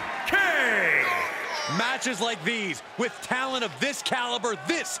McKay. Matches like these, with talent of this caliber,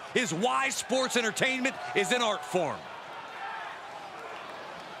 this is why sports entertainment is an art form.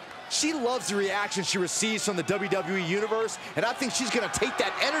 She loves the reaction she receives from the WWE Universe, and I think she's going to take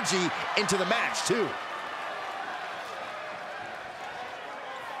that energy into the match, too.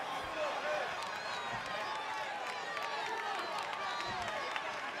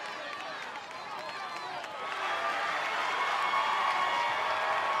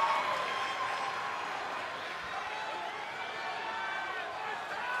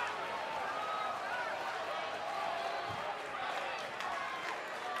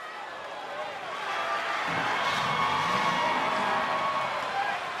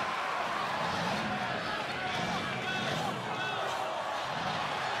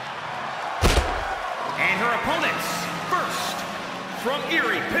 And her opponents, first, from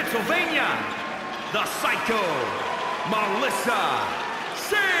Erie, Pennsylvania, the Psycho, Melissa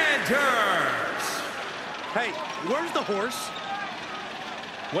Sanders. Hey, where's the horse?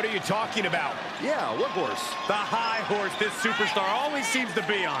 What are you talking about? Yeah, what horse? The high horse this superstar always seems to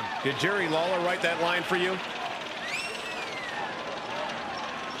be on. Did Jerry Lawler write that line for you?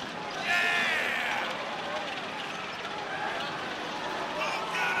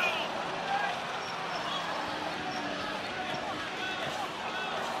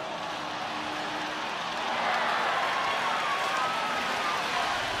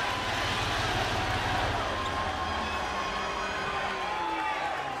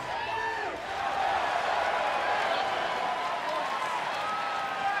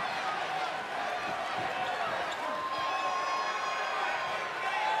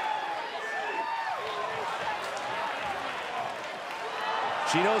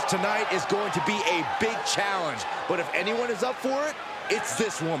 She knows tonight is going to be a big challenge, but if anyone is up for it, it's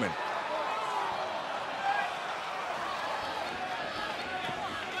this woman.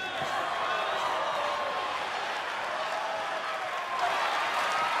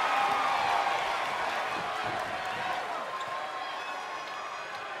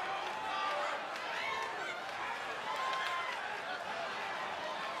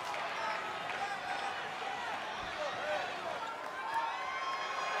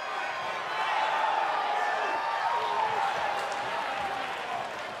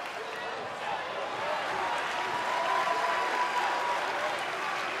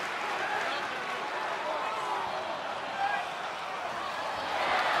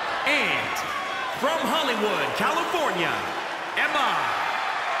 And from Hollywood, California, Emma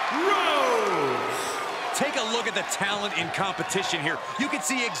Rose. Take a look at the talent in competition here. You can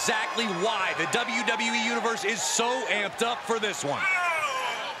see exactly why the WWE Universe is so amped up for this one.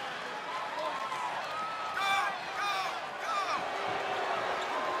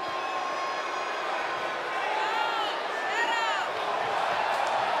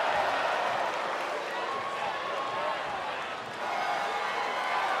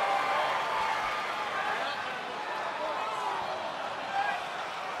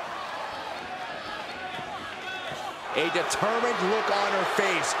 A determined look on her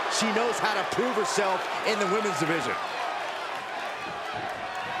face. She knows how to prove herself in the women's division.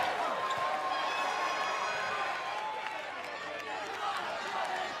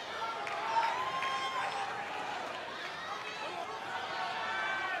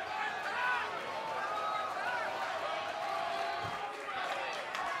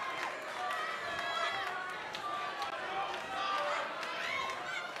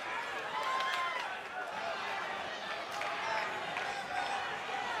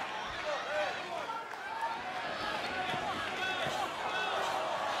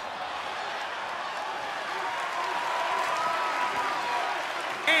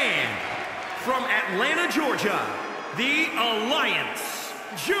 And from Atlanta, Georgia, the Alliance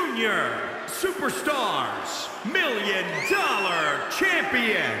Junior Superstars $1 Million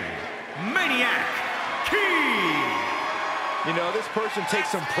Champion, Maniac Key. You know, this person takes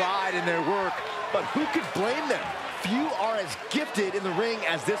some pride in their work, but who could blame them? Few are as gifted in the ring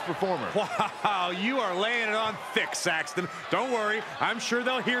as this performer. Wow, you are laying it on thick, Saxton. Don't worry, I'm sure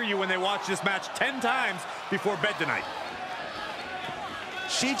they'll hear you when they watch this match 10 times before bed tonight.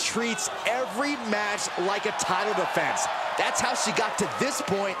 She treats every match like a title defense. That's how she got to this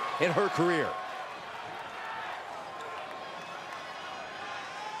point in her career.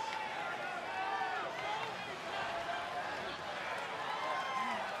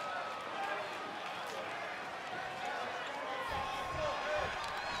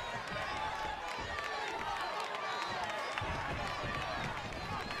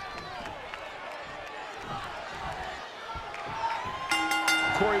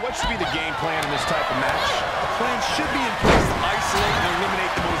 Corey, what should be the game plan in this type of match? Plan should be in place to isolate and eliminate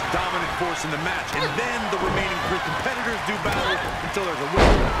the most dominant force in the match, and then the remaining 3 competitors do battle until there's a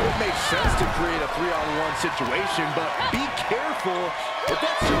winner. It makes sense to create a 3-on-1 situation, but be careful if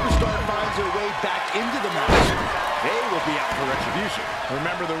that superstar finds their way back into the match. They will be out for retribution.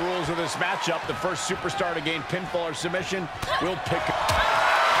 Remember the rules of this matchup. The first superstar to gain pinfall or submission will pick up.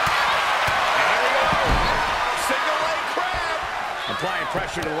 Applying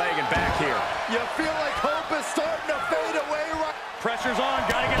pressure to the leg and back here. You feel like hope is starting to fade away. Pressure's on,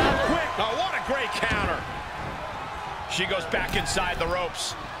 gotta get out quick. Oh, what a great counter. She goes back inside the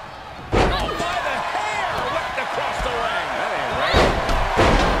ropes. Oh, by the hair, whipped across the ring. That ain't right.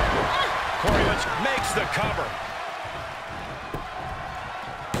 Corey Lynch makes the cover.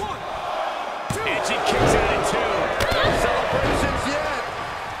 1, 2. And she kicks out at 2. No celebrations yet.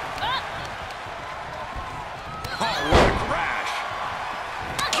 Oh, what a crash.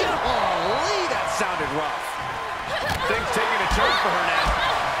 Golly, that sounded rough. Things taking a turn for her now.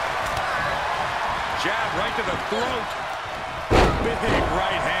 Jab right to the throat. Big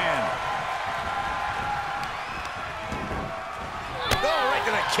right hand. Oh, right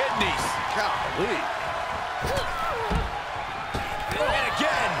to the kidneys. Golly. And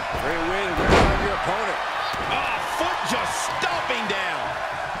again. Great way to wear out your opponent. Oh, foot just stomping down.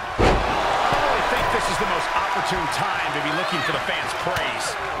 I really think this is the most opportune time to be looking for the fans' praise.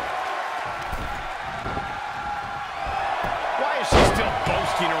 Why is she still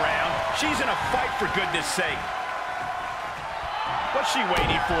boasting around? She's in a fight, for goodness sake. What's she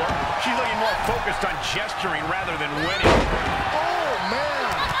waiting for? She's looking more focused on gesturing rather than winning. Oh,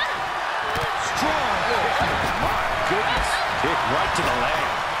 man. Strong kick. My goodness. Kick right to the leg.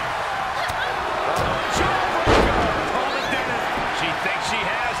 She thinks she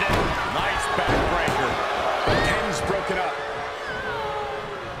has it. Nice backbreaker. The pin's broken up.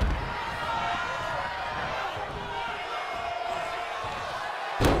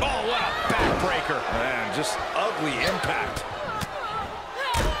 Oh, what a backbreaker. Man, just ugly impact.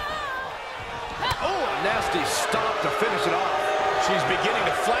 Oh, a nasty stop to finish it off. She's beginning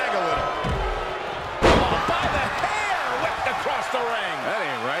to flag a little. Oh, by the hair, whipped across the ring. That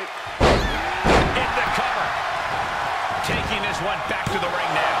ain't right. In the cover. Taking this one back to the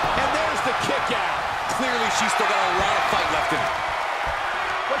ring now. And there's the kick out. Clearly, she's still got a lot of fight left in her.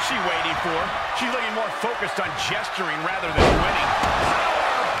 What's she waiting for? She's looking more focused on gesturing rather than winning.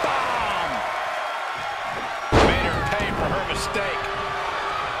 Power bomb! Made her pay for her mistake.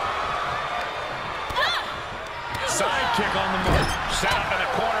 Side kick on the move. Set up in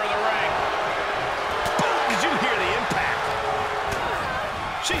the corner of the ring. Boom! Did you hear the impact?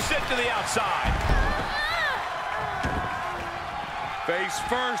 She's sent to the outside. Face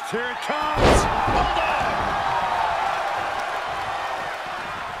first, here it comes. Hold on!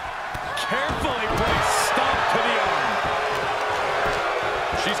 Carefully placed stomp to the arm.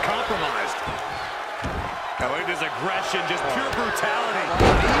 She's compromised. Now look at this aggression, just pure brutality. Oh,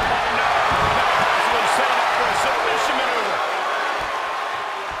 no. Possibly setting up for a submission maneuver.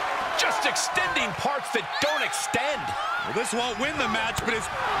 Just extending parts that don't extend. Well, this won't win the match, but it's...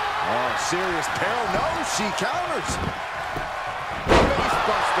 Oh, serious peril. No, she counters. Face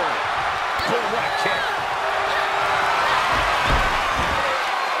buster. Boom, what a kick.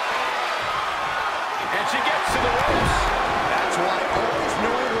 And she gets to the ropes. That's why always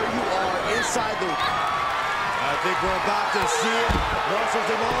knowing where you are inside the... I think we're about to see it. Muscles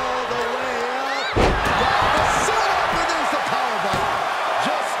him all the way up. Got the setup, and there's the powerbomb.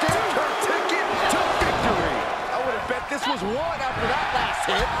 Just stamped her ticket to victory. I would have bet this was one after that last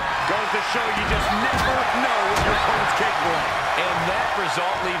hit. Goes to show you just never know what your opponent's capable of. And that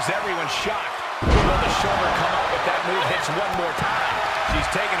result leaves everyone shocked. Will the shoulder come up if that move hits one more time? She's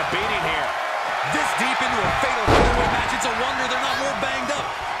taking a beating here. This deep into a fatal four-way match, it's a wonder they're not more banged up.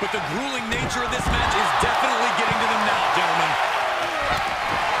 But the grueling nature of this match is definitely getting to them now, gentlemen.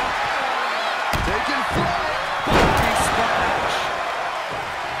 Taking flight. Body splash.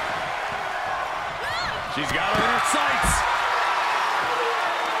 She's got her in her sights.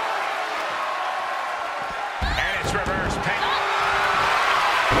 And it's reverse pin.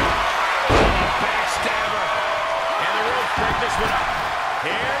 Backstabber. And the rope break this one up.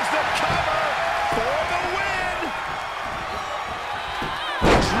 Here's the cover for the win.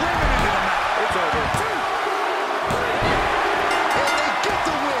 Driven into the mat. It's over. And they get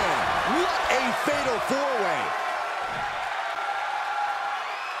the win. What a fatal four-way.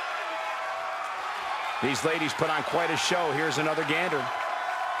 These ladies put on quite a show. Here's another gander.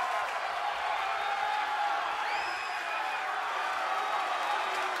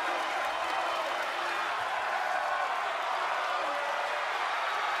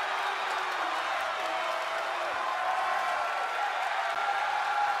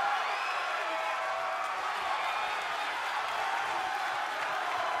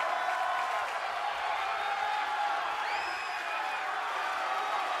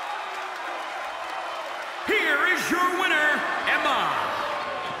 here is your winner, Emma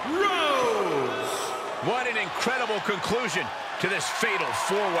Rose. What an incredible conclusion to this fatal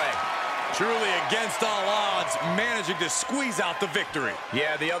four-way. Truly against all odds, managing to squeeze out the victory.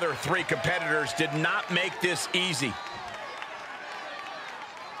 Yeah, the other three competitors did not make this easy.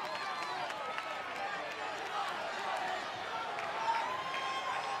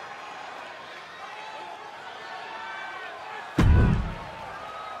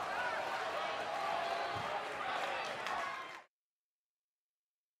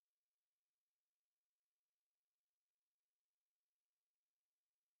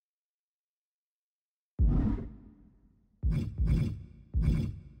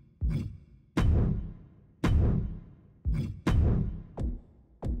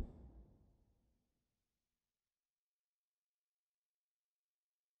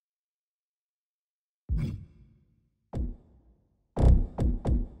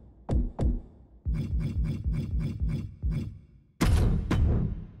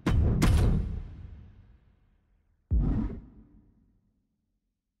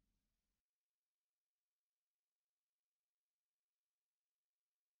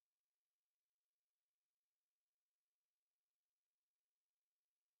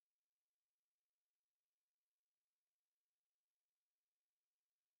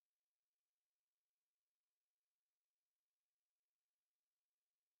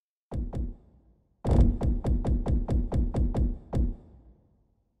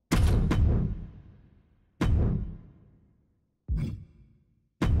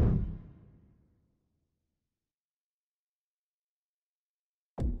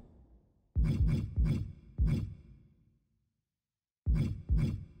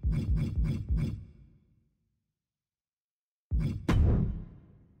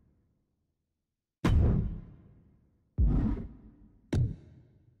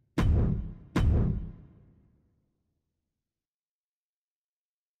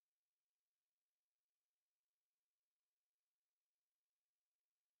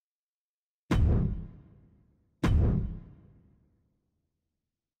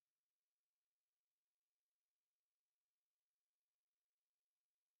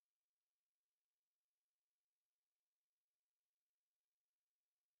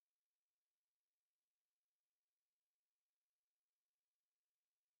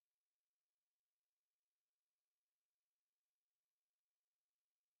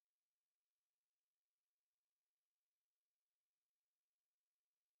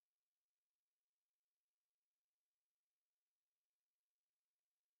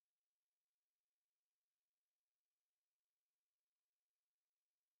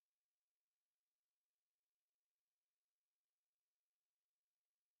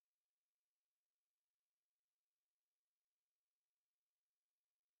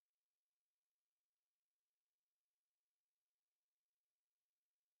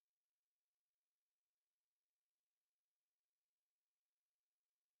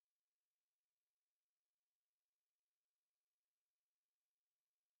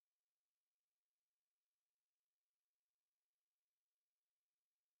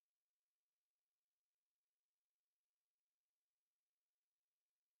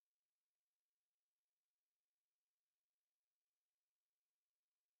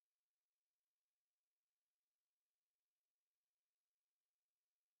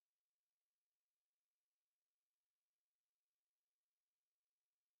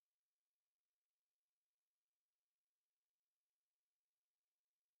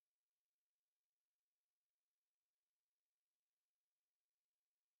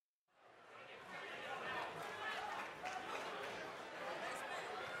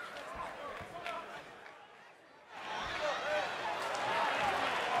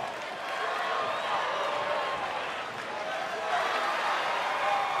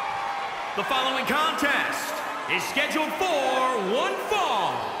 The following contest is scheduled for one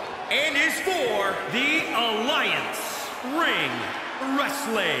fall and is for the Alliance Ring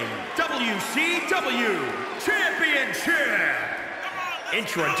Wrestling WCW Championship.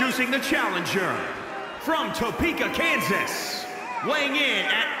 Introducing the challenger from Topeka, Kansas, weighing in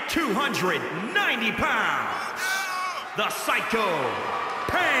at 290 pounds, the Psycho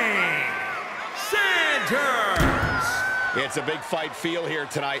Pain Sanders. It's a big fight feel here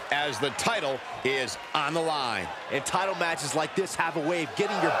tonight as the title is on the line. And title matches like this have a way of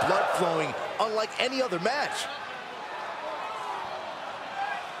getting your blood flowing unlike any other match.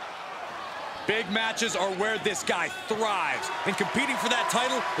 Big matches are where this guy thrives, and competing for that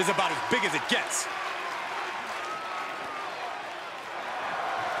title is about as big as it gets.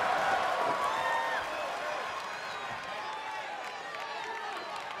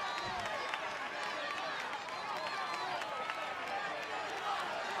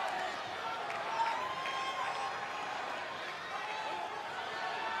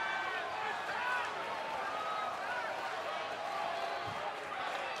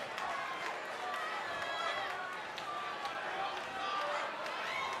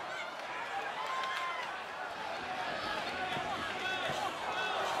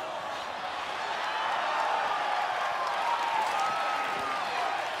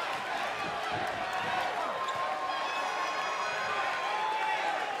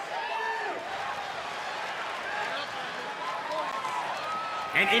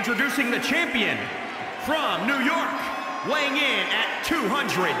 And introducing the champion from New York, weighing in at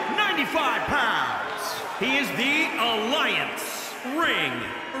 295 pounds. He is the Alliance Ring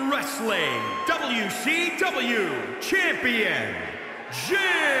Wrestling WCW Champion,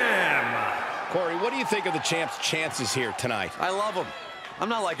 Jim. Corey, what do you think of the champ's chances here tonight? I love him. I'm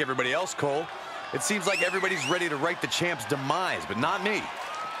not like everybody else, Cole. It seems like everybody's ready to write the champ's demise, but not me.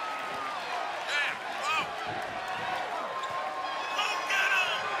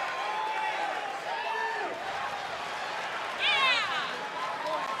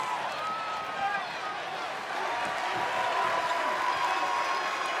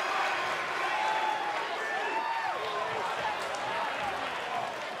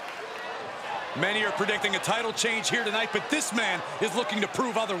 Many are predicting a title change here tonight, but this man is looking to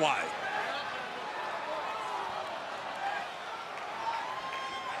prove otherwise.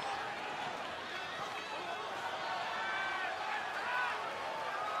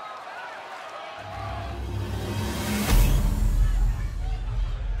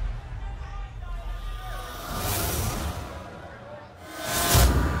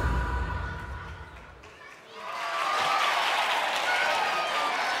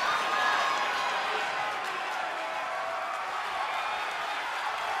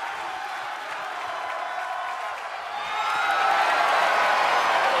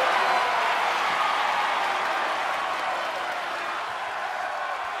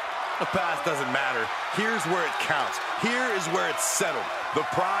 The past doesn't matter. Here's where it counts. Here is where it's settled. The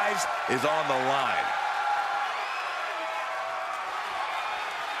prize is on the line.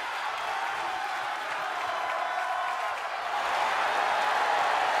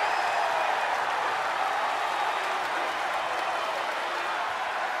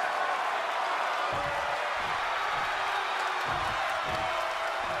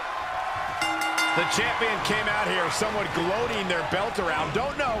 The champion came out here somewhat gloating their belt around.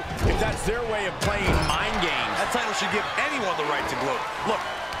 Don't know if that's their way of playing mind games. That title should give anyone the right to gloat. Look,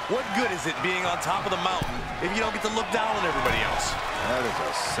 what good is it being on top of the mountain if you don't get to look down on everybody else? That is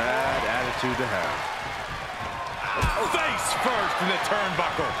a sad attitude to have. Face first in the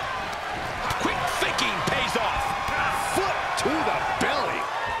turnbuckle. Quick thinking pays off. Foot to the belly.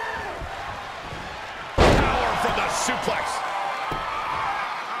 Power from the suplex.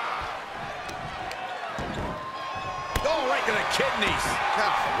 Oh, right to the kidneys.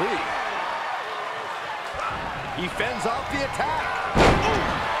 Golly. He fends off the attack.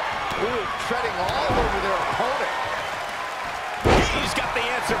 Ooh, treading all over their opponent. He's got the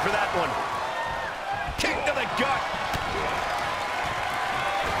answer for that one. Kick to the gut.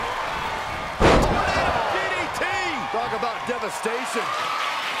 DDT! Talk about devastation.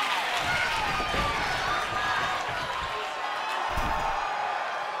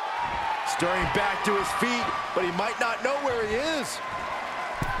 Stirring back to his feet, but he might not know where he is.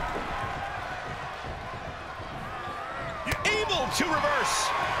 Able to reverse.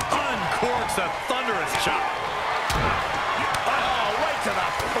 Uncorks a thunderous chop. Oh, right to the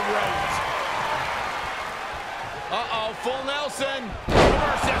throat. Uh-oh, full Nelson.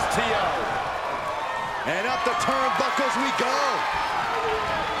 Reverse STO. And up the turnbuckles we go.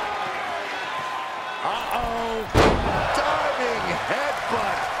 Uh-oh. Diving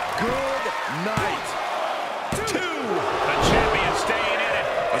headbutt. Good night. 2. The champion staying in it.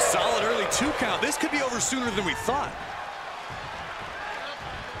 A solid early 2 count. This could be over sooner than we thought.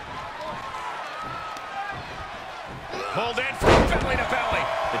 Pulled in from belly to belly.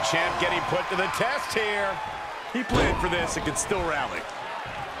 The champ getting put to the test here. He planned for this and can still rally.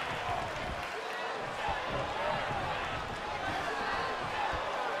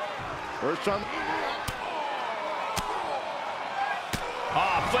 First on.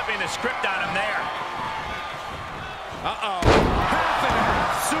 Oh, flipping the script on him there. Uh-oh. Half and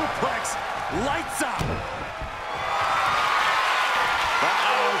half suplex. Lights up.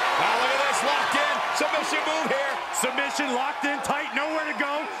 Uh-oh. Oh, look at this. Locked in. Submission move here. Submission locked in tight. Nowhere to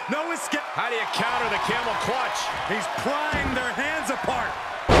go. No escape. How do you counter the camel clutch? He's prying their hands apart.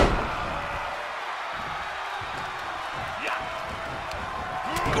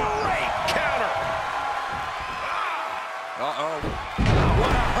 Great counter. Uh-oh. What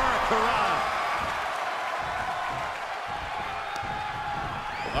a hurricane.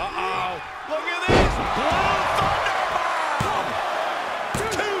 Uh-oh. Look at this. Blue Thunderbomb.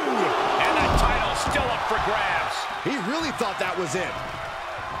 2. And the title still up for grabs. He really thought that was it.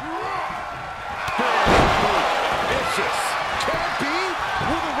 Vicious. Can it be?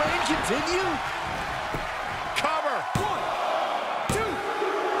 Will the reign continue? Cover. 1, 2.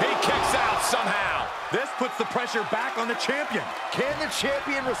 He kicks out somehow. This puts the pressure back on the champion. Can the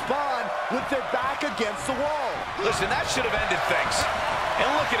champion respond with their back against the wall? Listen, that should have ended things. And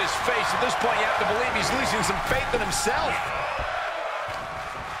look at his face. At this point, you have to believe he's losing some faith in himself.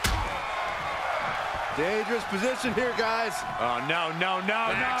 Dangerous position here, guys. Oh, no.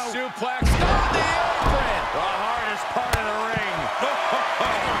 Back suplex on the apron. The hardest part of the ring.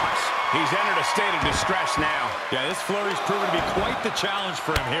 He's entered a state of distress now. Yeah, this flurry's proven to be quite the challenge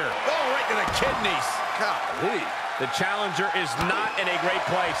for him here. Oh, right to the kidneys. Golly. The challenger is not in a great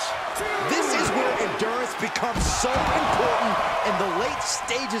place. This is where endurance becomes so important in the late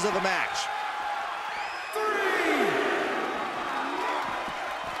stages of the match.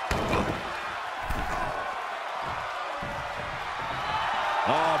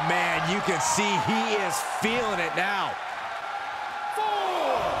 Oh, man, you can see he is feeling it now.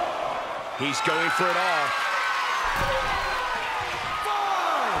 He's going for it all.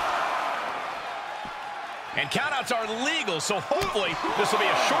 And countouts are legal, so hopefully this will be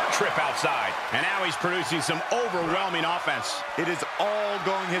a short trip outside. And now he's producing some overwhelming offense. It is all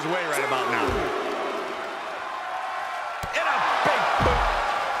going his way right about now. And a big boot.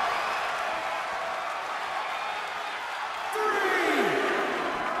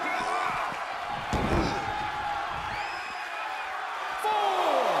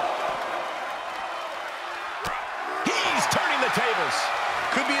 He's turning the tables.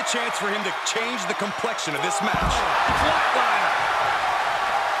 Could be a chance for him to change the complexion of this match. Flatliner.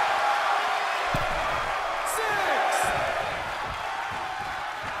 6.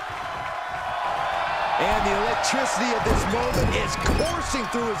 And the electricity of this moment is coursing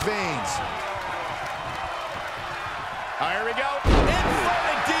through his veins. Here we go.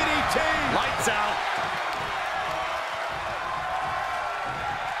 Inverted DDT. Lights out.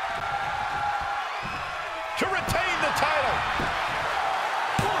 To retain the title.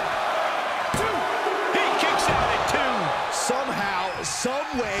 1, 2. He kicks out at 2. Somehow,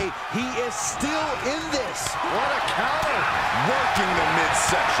 some way, he is still in this. What a counter. Working the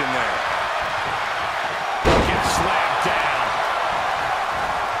midsection there. Gets slammed down.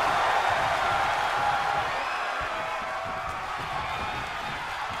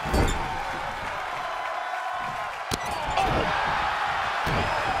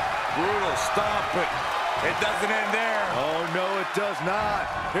 Brutal stomp, but it doesn't end there. Oh, no, it does not.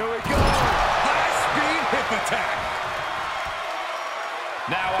 Here we go. High-speed hip attack.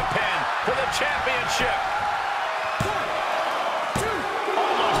 Now a pin for the championship. 1, 2.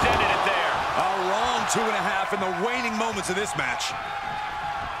 Almost ended it there. A long 2.5 in the waning moments of this match.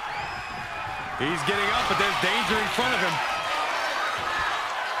 He's getting up, but there's danger in front of him.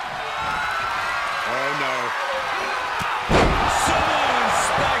 Oh, no. Samoan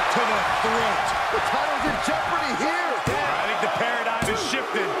spike to the throat. The title's in jeopardy here. I think the paradigm has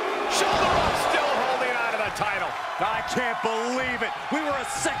shifted. Shoulder up, still holding on to the title. I can't believe it. We were a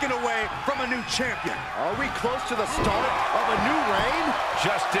second away from a new champion. Are we close to the start of a new reign?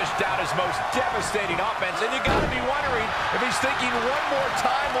 Just dished out his most devastating offense, and you gotta be wondering if he's thinking one more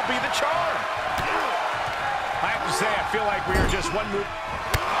time will be the charm. I have to say, I feel like we are just one move. It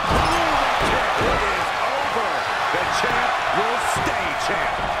is over. The champ will stay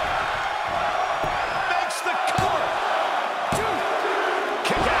champ. Makes the cover. 2.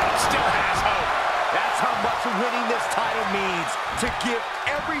 Kick out, still has hope. That's how much winning this title means. To give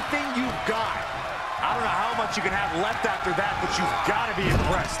everything you've got. I don't know how much you can have left after that, but you've got to be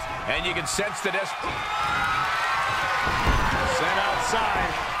impressed. And you can sense the Sent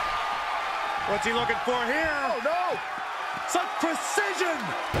outside. What's he looking for here? Oh, no! Such precision!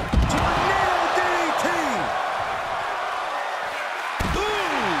 Tornado DDT!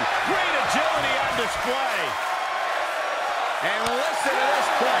 Ooh, great agility on display. And listen to this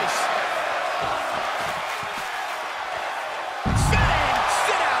place.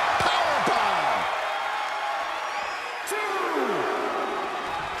 Sit-out powerbomb.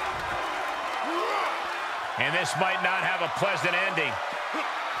 2. And this might not have a pleasant ending.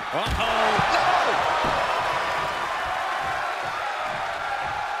 Uh-oh. No!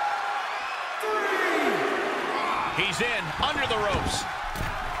 3. He's in, under the ropes.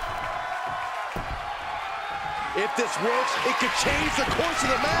 If this works, it could change the course of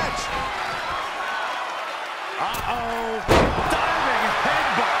the match. Uh-oh. Diving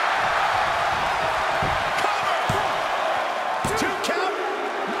headbutt. Cover! 2 count?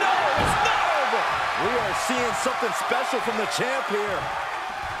 No, it's not over. We are seeing something special from the champ here.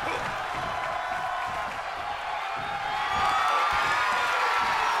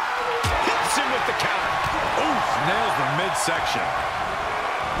 Hits him with the counter. Oof, nails the midsection.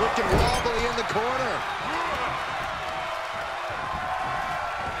 Looking wobbly in the corner.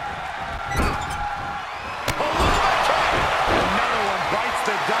 Another one bites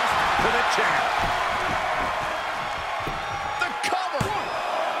the dust for the champ.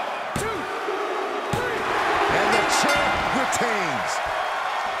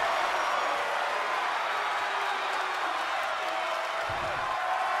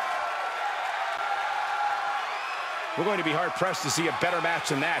 We're going to be hard-pressed to see a better match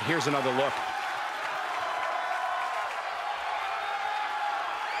than that. Here's another look.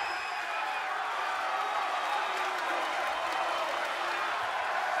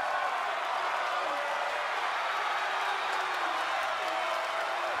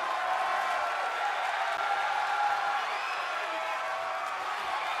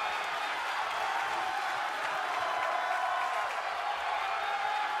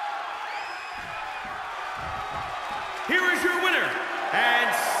 Here is your winner, and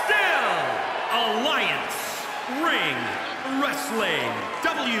still Alliance Ring Wrestling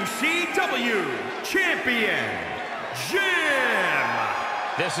WCW Champion, Jim.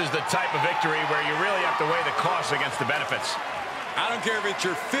 This is the type of victory where you really have to weigh the costs against the benefits. I don't care if it's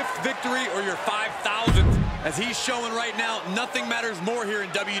your 5th victory or your 5,000th. As he's showing right now, nothing matters more here in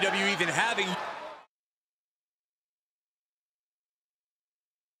WWE than having